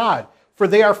Spirit of God, for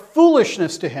they are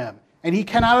foolishness to him, and he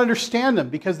cannot understand them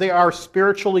because they are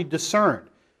spiritually discerned.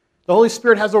 The Holy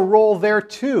Spirit has a role there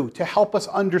too to help us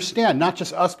understand, not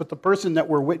just us, but the person that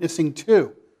we're witnessing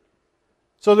to.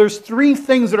 So there's three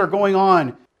things that are going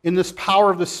on in this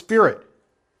power of the Spirit.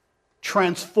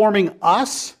 Transforming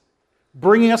us,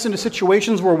 bringing us into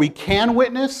situations where we can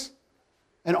witness,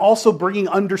 and also bringing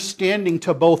understanding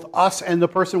to both us and the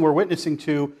person we're witnessing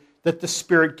to that the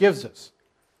Spirit gives us.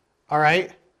 All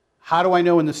right? How do I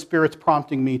know when the Spirit's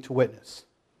prompting me to witness?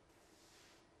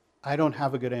 I don't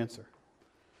have a good answer.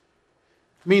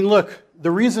 I mean, look, the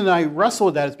reason I wrestle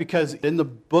with that is because in the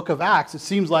book of Acts, it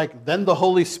seems like then the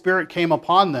Holy Spirit came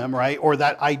upon them, right? Or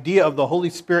that idea of the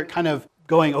Holy Spirit kind of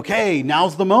going, okay,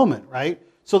 now's the moment, right?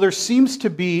 So there seems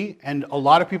to be, and a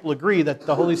lot of people agree, that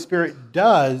the Holy Spirit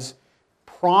does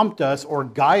prompt us or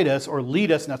guide us or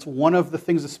lead us, and that's one of the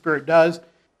things the Spirit does.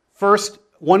 First,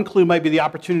 one clue might be the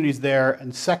opportunities there,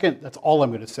 and second, that's all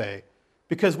I'm going to say.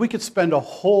 Because we could spend a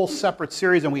whole separate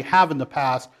series, and we have in the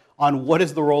past, on what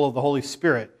is the role of the Holy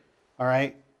Spirit. All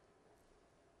right?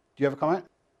 Do you have a comment?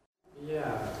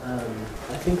 Yeah,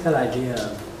 I think that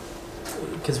idea,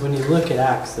 because when you look at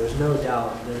Acts, there's no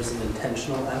doubt there's an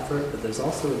intentional effort, but there's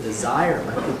also a desire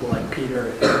by people like Peter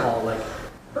and Paul, like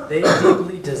they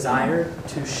deeply desire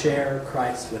to share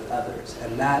Christ with others.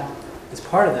 And that is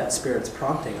part of that Spirit's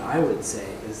prompting, I would say,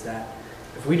 is that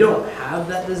if we don't have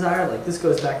that desire, like this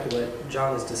goes back to what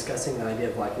John is discussing, the idea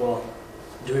of like, well,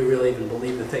 do we really even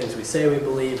believe the things we say we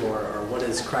believe, or what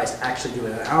is Christ actually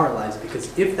doing in our lives?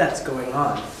 Because if that's going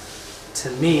on, to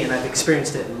me, and I've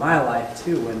experienced it in my life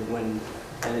too, and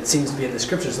it seems to be in the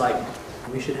scriptures, like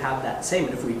we should have that same.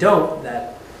 And if we don't,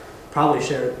 that probably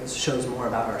shows more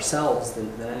about ourselves than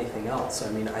anything else. So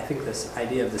I mean, I think this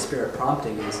idea of the Spirit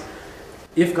prompting is,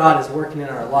 if God is working in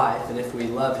our life, and if we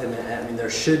love Him, I mean,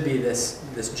 there should be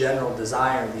this general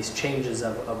desire, these changes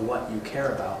of what you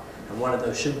care about. And one of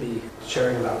those should be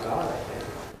sharing about God, I think.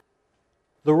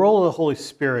 The role of the Holy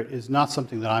Spirit is not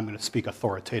something that I'm going to speak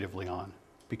authoritatively on,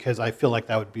 because I feel like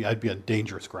I'd be on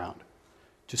dangerous ground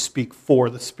to speak for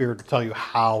the Spirit, to tell you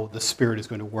how the Spirit is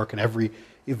going to work in every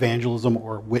evangelism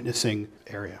or witnessing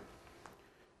area.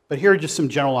 But here are just some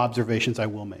general observations I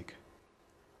will make.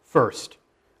 First,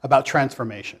 about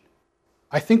transformation.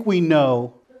 I think we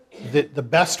know that the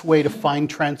best way to find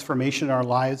transformation in our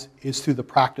lives is through the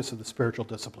practice of the spiritual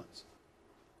disciplines.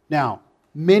 Now,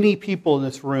 many people in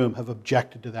this room have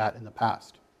objected to that in the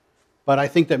past. But I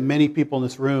think that many people in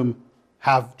this room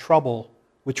have trouble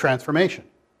with transformation.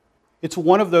 It's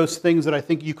one of those things that I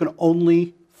think you can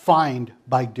only find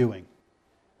by doing.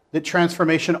 That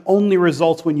transformation only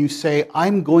results when you say,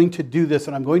 I'm going to do this,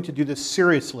 and I'm going to do this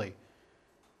seriously.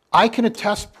 I can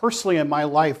attest personally in my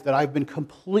life that I've been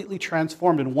completely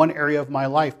transformed in one area of my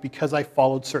life because I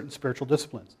followed certain spiritual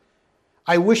disciplines.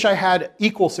 I wish I had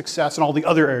equal success in all the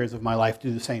other areas of my life to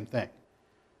do the same thing.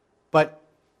 But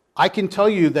I can tell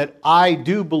you that I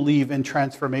do believe in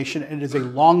transformation, and it is a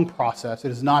long process.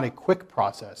 It is not a quick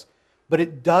process. But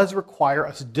it does require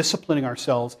us disciplining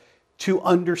ourselves to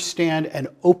understand and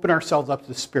open ourselves up to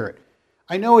the Spirit.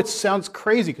 I know it sounds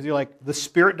crazy because you're like, the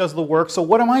Spirit does the work, so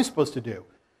what am I supposed to do?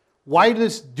 Why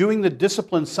does doing the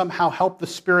discipline somehow help the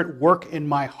Spirit work in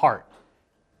my heart?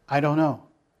 I don't know.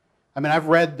 I mean, I've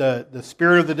read the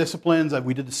Spirit of the Disciplines.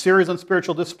 We did the series on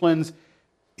spiritual disciplines.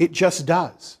 It just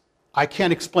does. I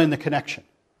can't explain the connection,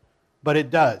 but it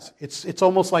does. It's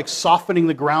almost like softening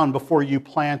the ground before you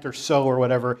plant or sow or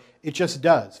whatever. It just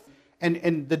does.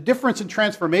 And the difference in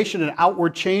transformation and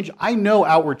outward change, I know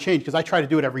outward change because I try to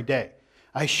do it every day.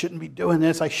 I shouldn't be doing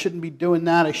this, I shouldn't be doing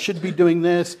that, I should be doing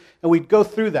this. And we'd go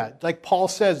through that. Like Paul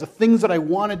says, the things that I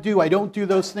want to do, I don't do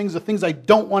those things. The things I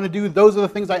don't want to do, those are the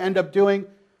things I end up doing.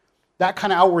 That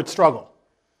kind of outward struggle.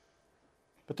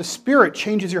 But the Spirit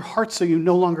changes your heart so you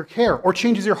no longer care, or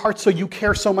changes your heart so you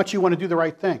care so much you want to do the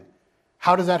right thing.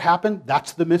 How does that happen?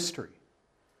 That's the mystery.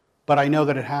 But I know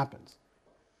that it happens.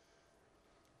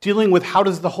 Dealing with how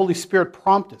does the Holy Spirit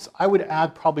prompt us, I would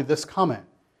add probably this comment.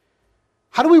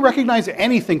 How do we recognize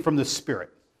anything from the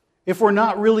Spirit if we're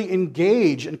not really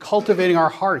engaged in cultivating our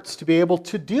hearts to be able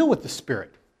to deal with the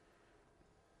Spirit?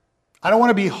 I don't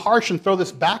want to be harsh and throw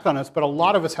this back on us, but a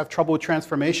lot of us have trouble with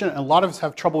transformation, and a lot of us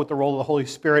have trouble with the role of the Holy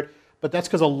Spirit, but that's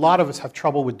because a lot of us have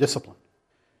trouble with discipline.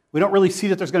 We don't really see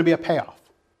that there's going to be a payoff.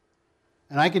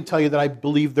 And I can tell you that I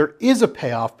believe there is a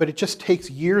payoff, but it just takes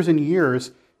years and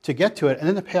years to get to it, and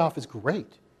then the payoff is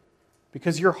great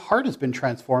because your heart has been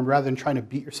transformed rather than trying to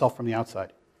beat yourself from the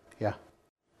outside. Yeah.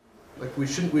 Like,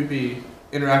 shouldn't we be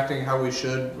interacting how we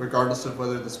should, regardless of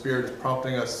whether the Spirit is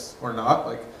prompting us or not?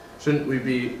 Like, shouldn't we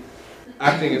be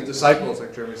acting as disciples,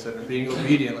 like Jeremy said, and being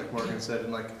obedient, like Morgan said,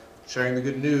 and like sharing the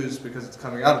good news because it's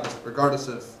coming out of us, regardless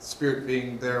of Spirit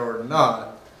being there or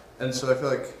not? And so I feel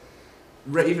like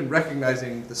even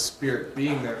recognizing the Spirit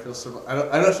being there feels so.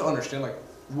 I just don't understand, like,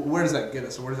 where does that get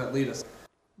us, or where does that lead us?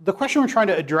 The question we're trying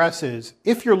to address is,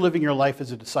 if you're living your life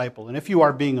as a disciple, and if you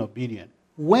are being obedient,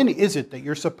 when is it that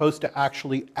you're supposed to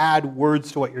actually add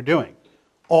words to what you're doing?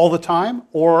 All the time?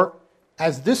 Or,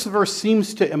 as this verse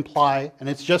seems to imply, and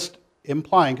it's just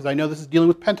implying, because I know this is dealing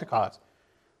with Pentecost,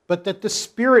 but that the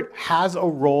Spirit has a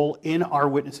role in our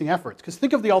witnessing efforts. Because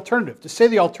think of the alternative. To say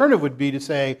the alternative would be to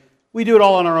say, we do it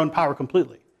all on our own power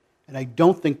completely. And I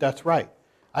don't think that's right.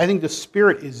 I think the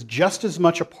Spirit is just as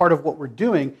much a part of what we're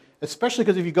doing, especially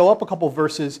because if you go up a couple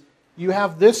verses, you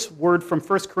have this word from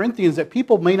 1 Corinthians that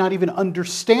people may not even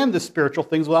understand the spiritual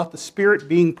things without the Spirit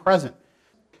being present.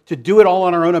 To do it all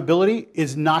on our own ability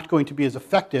is not going to be as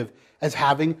effective as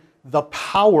having the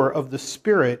power of the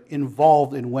Spirit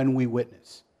involved in when we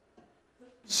witness.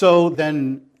 So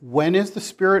then, when is the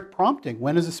Spirit prompting?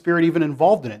 When is the Spirit even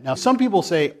involved in it? Now, some people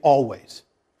say always.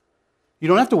 You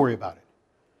don't have to worry about it.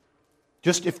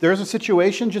 Just if there's a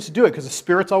situation, just do it because the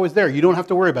Spirit's always there. You don't have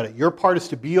to worry about it. Your part is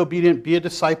to be obedient, be a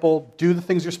disciple, do the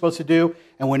things you're supposed to do,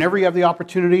 and whenever you have the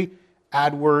opportunity,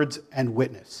 add words and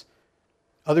witness.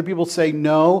 Other people say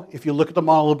no. If you look at the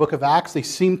model of the book of Acts, they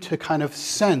seem to kind of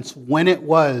sense when it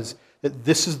was that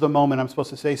this is the moment I'm supposed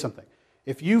to say something.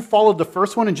 If you followed the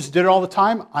first one and just did it all the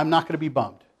time, I'm not going to be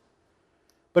bummed.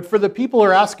 But for the people who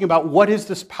are asking about what is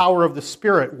this power of the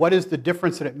Spirit, what is the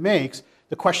difference that it makes,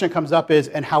 the question that comes up is,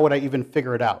 and how would I even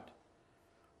figure it out?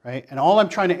 Right? And all I'm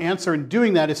trying to answer in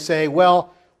doing that is say,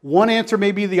 well, one answer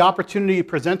may be the opportunity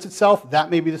presents itself, that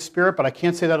may be the Spirit, but I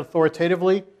can't say that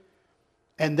authoritatively.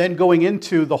 And then going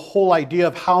into the whole idea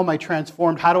of how am I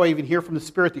transformed, how do I even hear from the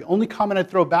Spirit, the only comment I'd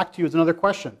throw back to you is another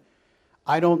question.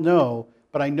 I don't know,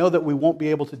 but I know that we won't be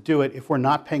able to do it if we're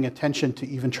not paying attention to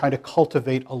even trying to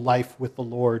cultivate a life with the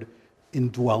Lord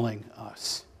indwelling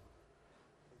us.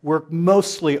 We're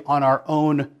mostly on our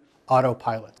own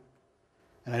autopilot.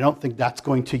 And I don't think that's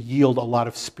going to yield a lot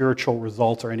of spiritual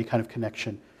results or any kind of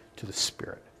connection to the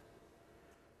Spirit.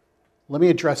 Let me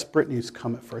address Brittany's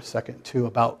comment for a second, too,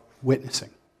 about witnessing.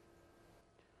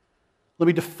 Let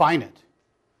me define it.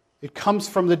 It comes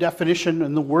from the definition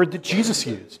and the word that Jesus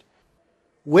used.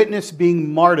 Witness being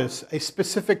martys, a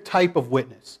specific type of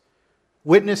witness.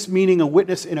 Witness meaning a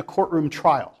witness in a courtroom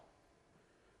trial.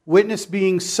 Witness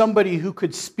being somebody who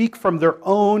could speak from their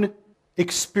own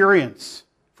experience,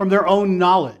 from their own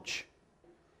knowledge.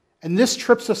 And this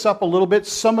trips us up a little bit.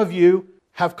 Some of you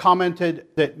have commented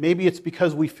that maybe it's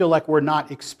because we feel like we're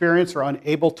not experienced or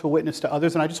unable to witness to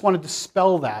others. And I just want to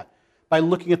dispel that by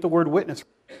looking at the word witness.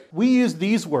 We use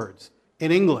these words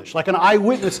in English, like an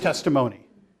eyewitness testimony.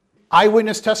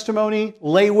 Eyewitness testimony,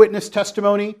 lay witness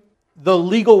testimony. The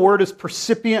legal word is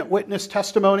percipient witness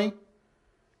testimony.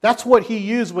 That's what he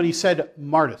used when he said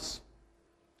martys.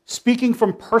 Speaking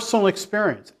from personal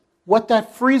experience. What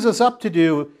that frees us up to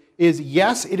do is,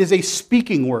 yes, it is a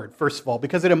speaking word, first of all,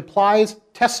 because it implies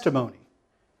testimony.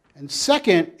 And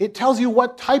second, it tells you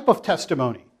what type of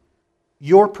testimony.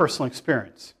 Your personal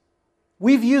experience.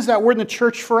 We've used that word in the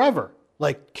church forever.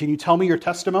 Like, can you tell me your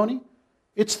testimony?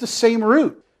 It's the same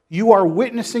root. You are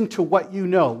witnessing to what you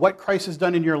know, what Christ has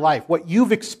done in your life, what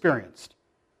you've experienced.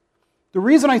 The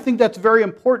reason I think that's very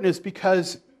important is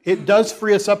because it does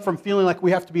free us up from feeling like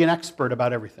we have to be an expert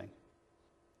about everything.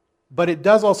 But it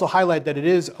does also highlight that it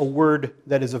is a word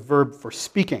that is a verb for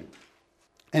speaking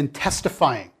and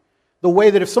testifying. The way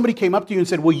that if somebody came up to you and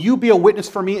said, will you be a witness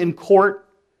for me in court?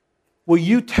 Will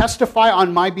you testify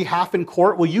on my behalf in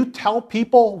court? Will you tell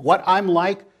people what I'm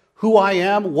like, who I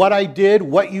am, what I did,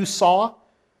 what you saw?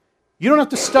 You don't have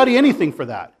to study anything for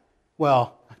that.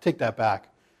 Well, I take that back.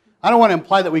 I don't want to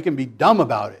imply that we can be dumb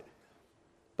about it.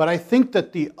 But I think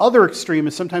that the other extreme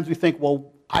is sometimes we think,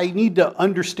 well, I need to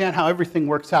understand how everything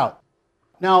works out.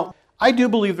 Now, I do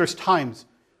believe there's times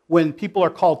when people are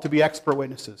called to be expert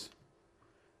witnesses.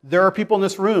 There are people in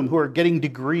this room who are getting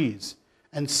degrees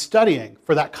and studying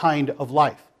for that kind of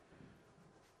life.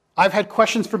 I've had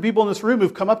questions from people in this room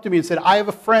who've come up to me and said, I have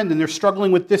a friend and they're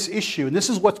struggling with this issue, and this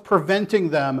is what's preventing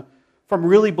them from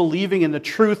really believing in the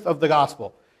truth of the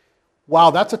gospel.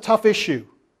 Wow, that's a tough issue.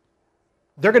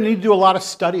 They're going to need to do a lot of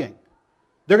studying.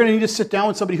 They're going to need to sit down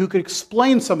with somebody who could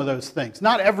explain some of those things.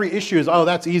 Not every issue is, oh,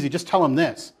 that's easy, just tell them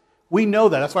this. We know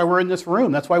that. That's why we're in this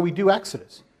room. That's why we do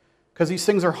Exodus, because these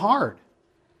things are hard.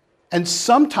 And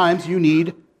sometimes you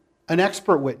need an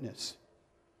expert witness.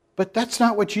 But that's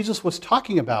not what Jesus was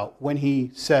talking about when he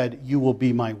said, you will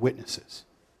be my witnesses.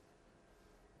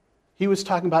 He was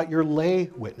talking about your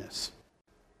lay witness.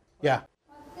 Yeah.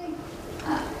 I think,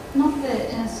 not that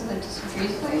it necessarily disagrees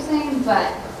with what you're saying,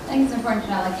 but I think it's important to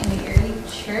know, like, in the early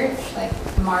church,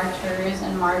 like, martyrs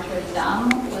and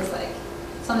martyrdom was, like,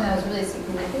 something that was really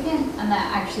significant and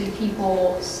that actually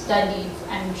people studied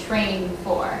and trained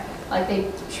for. Like,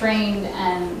 they trained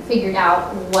and figured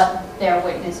out what their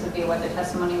witness would be, what their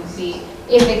testimony would be,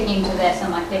 if it came to this,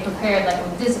 and, like, they prepared, like,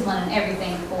 with discipline and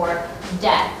everything for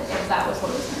death, if that was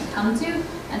what it was going to come to.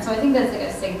 And so I think that's, like,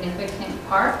 a significant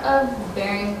part of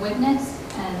bearing witness,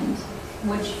 and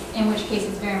in which case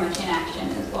it's very much in action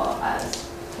as well as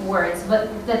words, but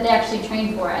that they actually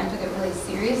trained for it and took it really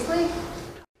seriously.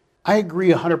 I agree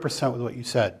 100% with what you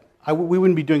said. We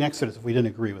wouldn't be doing Exodus if we didn't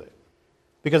agree with it,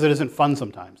 because it isn't fun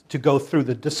sometimes to go through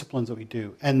the disciplines that we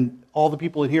do. And all the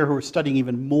people in here who are studying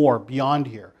even more beyond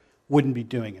here wouldn't be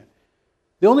doing it.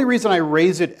 The only reason I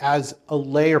raise it as a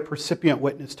lay or percipient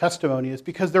witness testimony is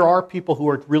because there are people who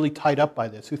are really tied up by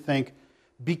this, who think,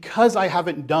 because I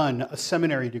haven't done a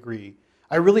seminary degree,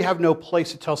 I really have no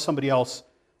place to tell somebody else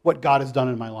what God has done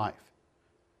in my life.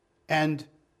 And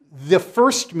the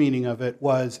first meaning of it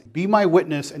was, be my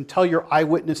witness and tell your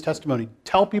eyewitness testimony.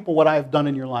 Tell people what I have done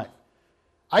in your life.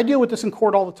 I deal with this in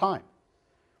court all the time.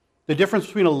 The difference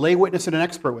between a lay witness and an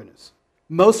expert witness.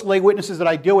 Most lay witnesses that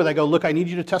I deal with, I go, look, I need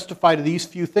you to testify to these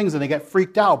few things, and they get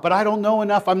freaked out. But I don't know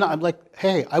enough. I'm like,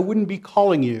 hey, I wouldn't be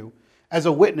calling you as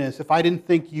a witness if I didn't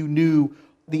think you knew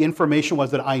the information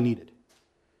was that I needed.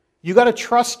 You got to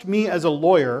trust me as a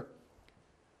lawyer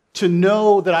to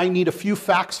know that I need a few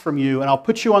facts from you, and I'll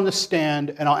put you on the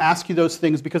stand, and I'll ask you those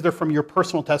things because they're from your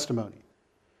personal testimony.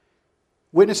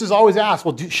 Witnesses always ask,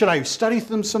 well, should I study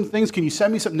them some things? Can you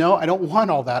send me some? No, I don't want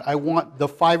all that. I want the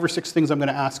 5 or 6 things I'm going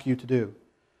to ask you to do.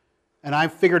 And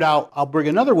I've figured out I'll bring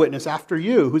another witness after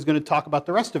you who's going to talk about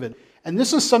the rest of it. And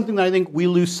this is something that I think we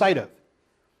lose sight of.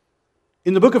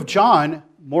 In the book of John,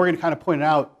 Morgan kind of pointed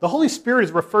out, the Holy Spirit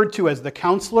is referred to as the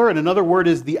counselor, and another word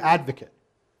is the advocate.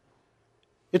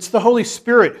 It's the Holy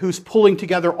Spirit who's pulling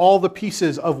together all the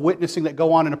pieces of witnessing that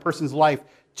go on in a person's life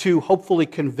to hopefully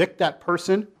convict that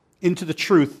person into the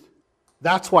truth.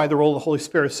 That's why the role of the Holy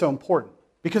Spirit is so important.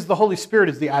 Because the Holy Spirit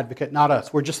is the advocate, not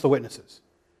us. We're just the witnesses.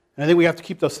 And I think we have to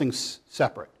keep those things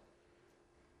separate.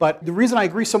 But the reason I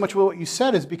agree so much with what you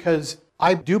said is because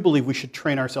I do believe we should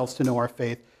train ourselves to know our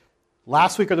faith.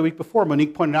 Last week or the week before,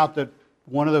 Monique pointed out that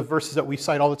one of the verses that we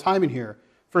cite all the time in here,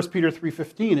 1 Peter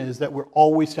 3:15, is that we're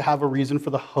always to have a reason for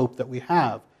the hope that we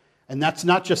have. And that's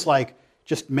not just like,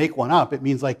 just make one up. It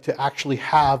means like to actually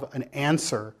have an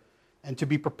answer and to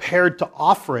be prepared to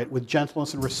offer it with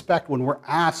gentleness and respect when we're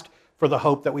asked for the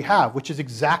hope that we have, which is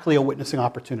exactly a witnessing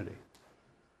opportunity.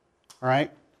 All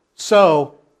right?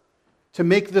 So, to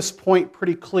make this point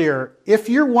pretty clear, if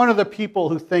you're one of the people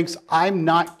who thinks, I'm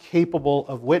not capable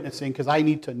of witnessing because I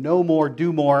need to know more,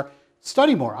 do more,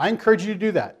 study more, I encourage you to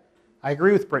do that. I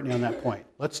agree with Brittany on that point.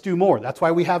 Let's do more. That's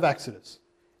why we have Exodus.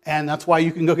 And that's why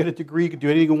you can go get a degree, you can do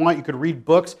anything you want, you could read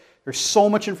books. There's so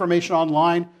much information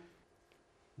online.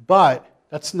 But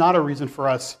that's not a reason for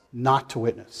us not to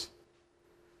witness.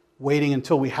 Waiting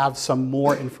until we have some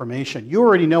more information. You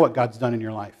already know what God's done in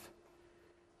your life.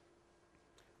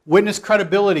 Witness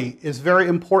credibility is very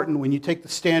important when you take the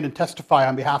stand and testify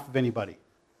on behalf of anybody.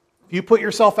 If you put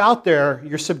yourself out there,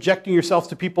 you're subjecting yourself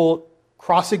to people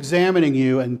cross-examining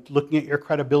you and looking at your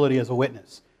credibility as a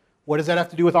witness. What does that have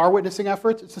to do with our witnessing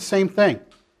efforts? It's the same thing.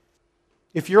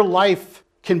 If your life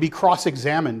can be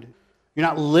cross-examined, you're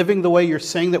not living the way you're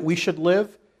saying that we should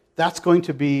live, that's going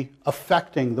to be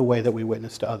affecting the way that we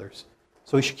witness to others.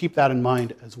 So we should keep that in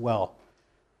mind as well.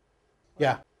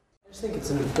 Yeah? I just think it's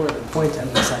an important point to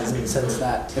emphasize in the sense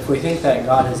that if we think that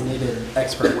God has needed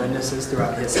expert witnesses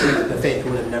throughout history, the faith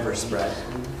would have never spread.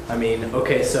 I mean,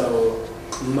 okay, so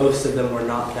most of them were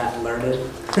not that learned.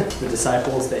 The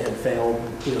disciples, they had failed,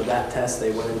 that test.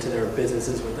 They went into their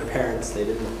businesses with their parents. They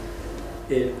didn't.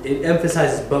 It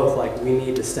emphasizes both, like we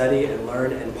need to study and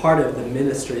learn, and part of the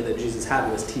ministry that Jesus had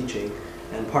was teaching.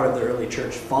 And part of the early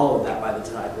church followed that by the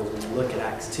disciples when you look at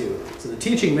Acts 2. So the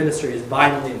teaching ministry is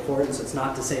vitally important, so it's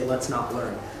not to say let's not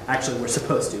learn. Actually, we're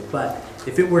supposed to. But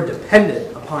if it were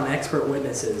dependent upon expert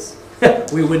witnesses,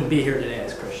 we wouldn't be here today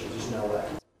as Christians. There's no way.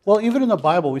 Well, even in the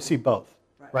Bible, we see both,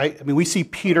 right? I mean, we see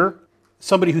Peter,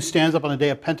 somebody who stands up on the day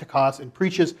of Pentecost and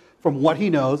preaches from what he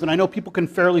knows. And I know people can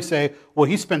fairly say, well,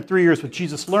 he spent 3 years with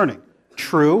Jesus learning.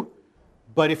 True.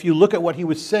 But if you look at what he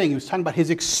was saying, he was talking about his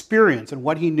experience and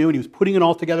what he knew, and he was putting it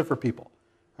all together for people.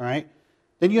 All right?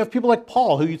 Then you have people like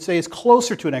Paul, who you'd say is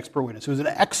closer to an expert witness, who is an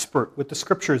expert with the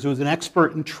scriptures, who is an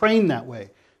expert and trained that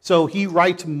way. So he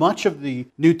writes much of the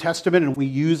New Testament, and we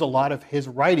use a lot of his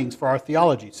writings for our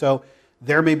theology. So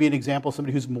there may be an example of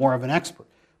somebody who's more of an expert.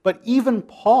 But even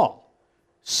Paul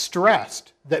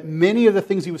stressed that many of the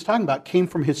things he was talking about came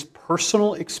from his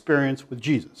personal experience with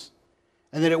Jesus.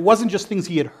 And that it wasn't just things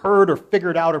he had heard or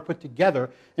figured out or put together.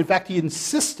 In fact, he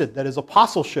insisted that his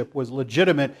apostleship was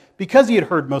legitimate because he had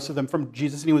heard most of them from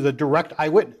Jesus, and he was a direct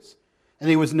eyewitness. And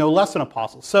he was no less an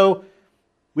apostle. So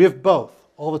we have both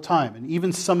all the time. And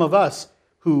even some of us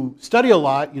who study a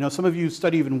lot, some of you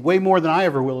study even way more than I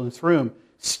ever will in this room,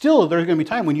 still there's going to be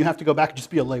time when you have to go back and just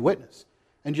be a lay witness.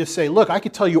 And just say, look, I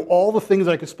could tell you all the things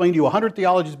that I could explain to you, 100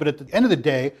 theologies, but at the end of the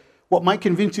day, what might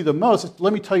convince you the most is,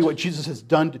 let me tell you what Jesus has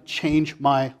done to change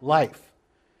my life.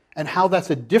 And how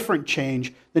that's a different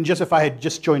change than just if I had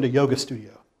just joined a yoga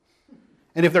studio.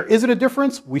 And if there isn't a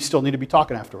difference, we still need to be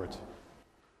talking afterwards.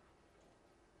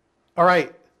 All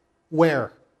right,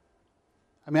 where?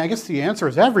 I mean, I guess the answer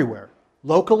is everywhere.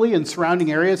 Locally, in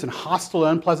surrounding areas, in hostile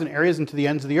and unpleasant areas, and to the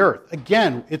ends of the earth.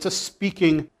 Again, it's a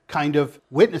speaking kind of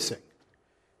witnessing.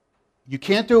 You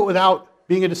can't do it without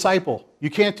being a disciple. You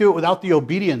can't do it without the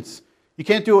obedience. You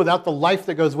can't do it without the life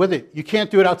that goes with it. You can't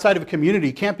do it outside of a community.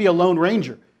 You can't be a lone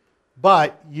ranger.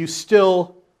 But you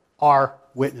still are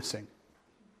witnessing.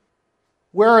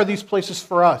 Where are these places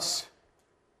for us?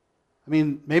 I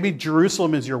mean, maybe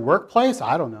Jerusalem is your workplace.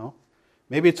 I don't know.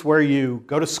 Maybe it's where you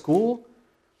go to school.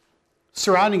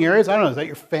 Surrounding areas, I don't know. Is that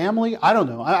your family? I don't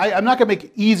know. I'm not going to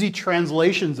make easy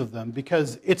translations of them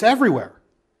because it's everywhere.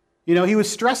 He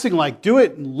was stressing do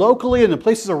it locally and the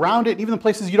places around it, and even the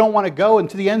places you don't want to go, and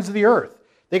to the ends of the earth.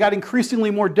 They got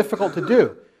increasingly more difficult to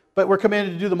do, but we're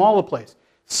commanded to do them all the place.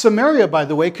 Samaria, by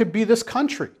the way, could be this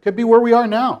country, could be where we are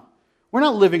now. We're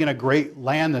not living in a great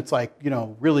land that's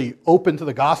really open to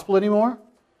the gospel anymore.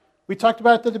 We talked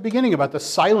about it at the beginning, about the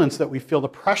silence that we feel, the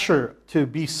pressure to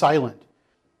be silent.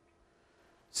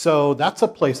 So that's a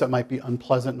place that might be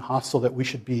unpleasant and hostile that we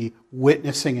should be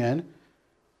witnessing in,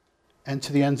 and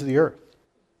to the ends of the earth.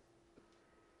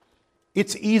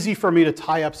 It's easy for me to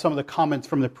tie up some of the comments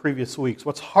from the previous weeks.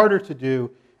 What's harder to do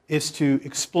is to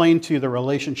explain to you the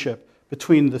relationship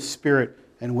between the Spirit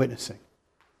and witnessing.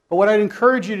 But what I'd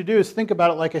encourage you to do is think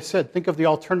about it, like I said, think of the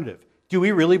alternative. Do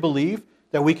we really believe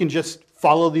that we can just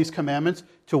follow these commandments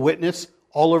to witness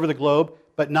all over the globe,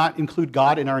 but not include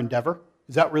God in our endeavor?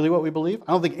 Is that really what we believe?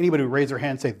 I don't think anybody would raise their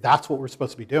hand and say, that's what we're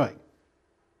supposed to be doing.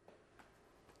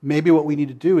 Maybe what we need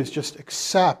to do is just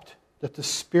accept that the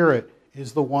Spirit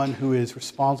is the one who is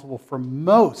responsible for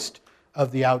most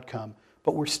of the outcome,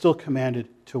 but we're still commanded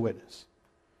to witness.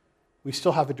 We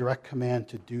still have a direct command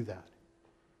to do that.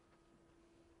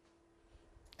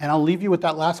 And I'll leave you with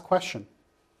that last question.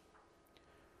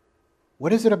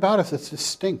 What is it about us that's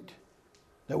distinct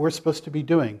that we're supposed to be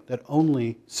doing that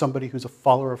only somebody who's a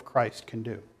follower of Christ can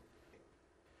do?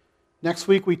 Next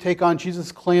week, we take on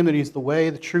Jesus' claim that he's the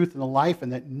way, the truth, and the life,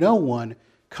 and that no one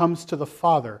comes to the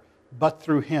Father but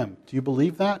through him. Do you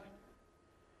believe that?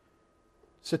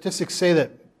 Statistics say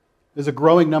that there's a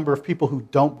growing number of people who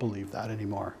don't believe that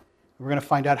anymore. We're going to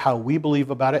find out how we believe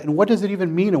about it, and what does it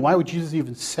even mean, and why would Jesus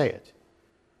even say it?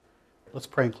 Let's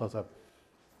pray and close up.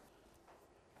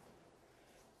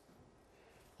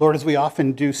 Lord, as we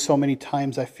often do so many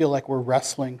times, I feel like we're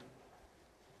wrestling.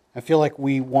 I feel like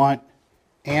we want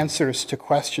answers to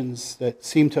questions that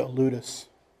seem to elude us.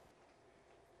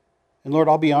 And Lord,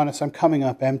 I'll be honest, I'm coming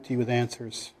up empty with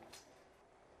answers.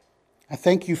 I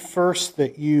thank you first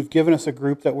that you've given us a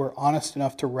group that we're honest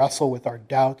enough to wrestle with our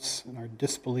doubts and our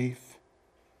disbelief.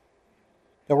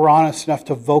 That we're honest enough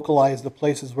to vocalize the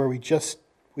places where we just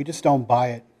don't buy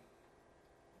it.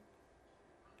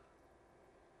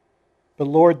 But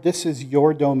Lord, this is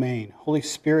your domain. Holy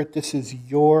Spirit, this is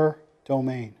your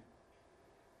domain.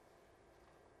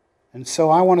 And so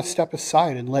I want to step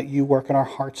aside and let you work in our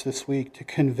hearts this week to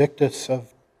convict us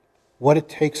of what it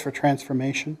takes for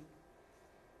transformation,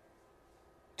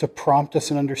 to prompt us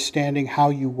in understanding how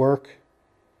you work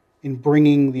in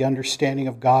bringing the understanding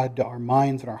of God to our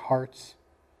minds and our hearts.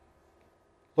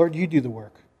 Lord, you do the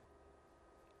work.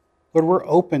 Lord, we're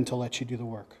open to let you do the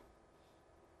work.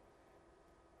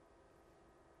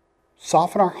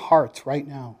 Soften our hearts right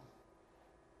now.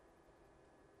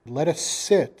 Let us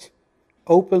sit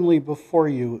openly before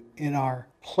you in our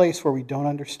place where we don't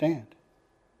understand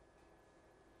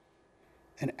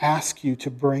and ask you to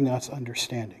bring us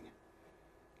understanding.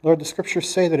 Lord, the scriptures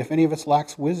say that if any of us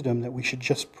lacks wisdom, that we should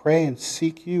just pray and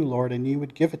seek you, Lord, and you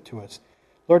would give it to us.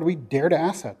 Lord, we dare to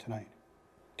ask that tonight.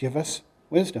 Give us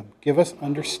wisdom. Give us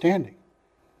understanding.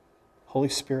 Holy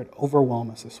Spirit,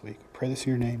 overwhelm us this week. We pray this in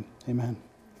your name. Amen.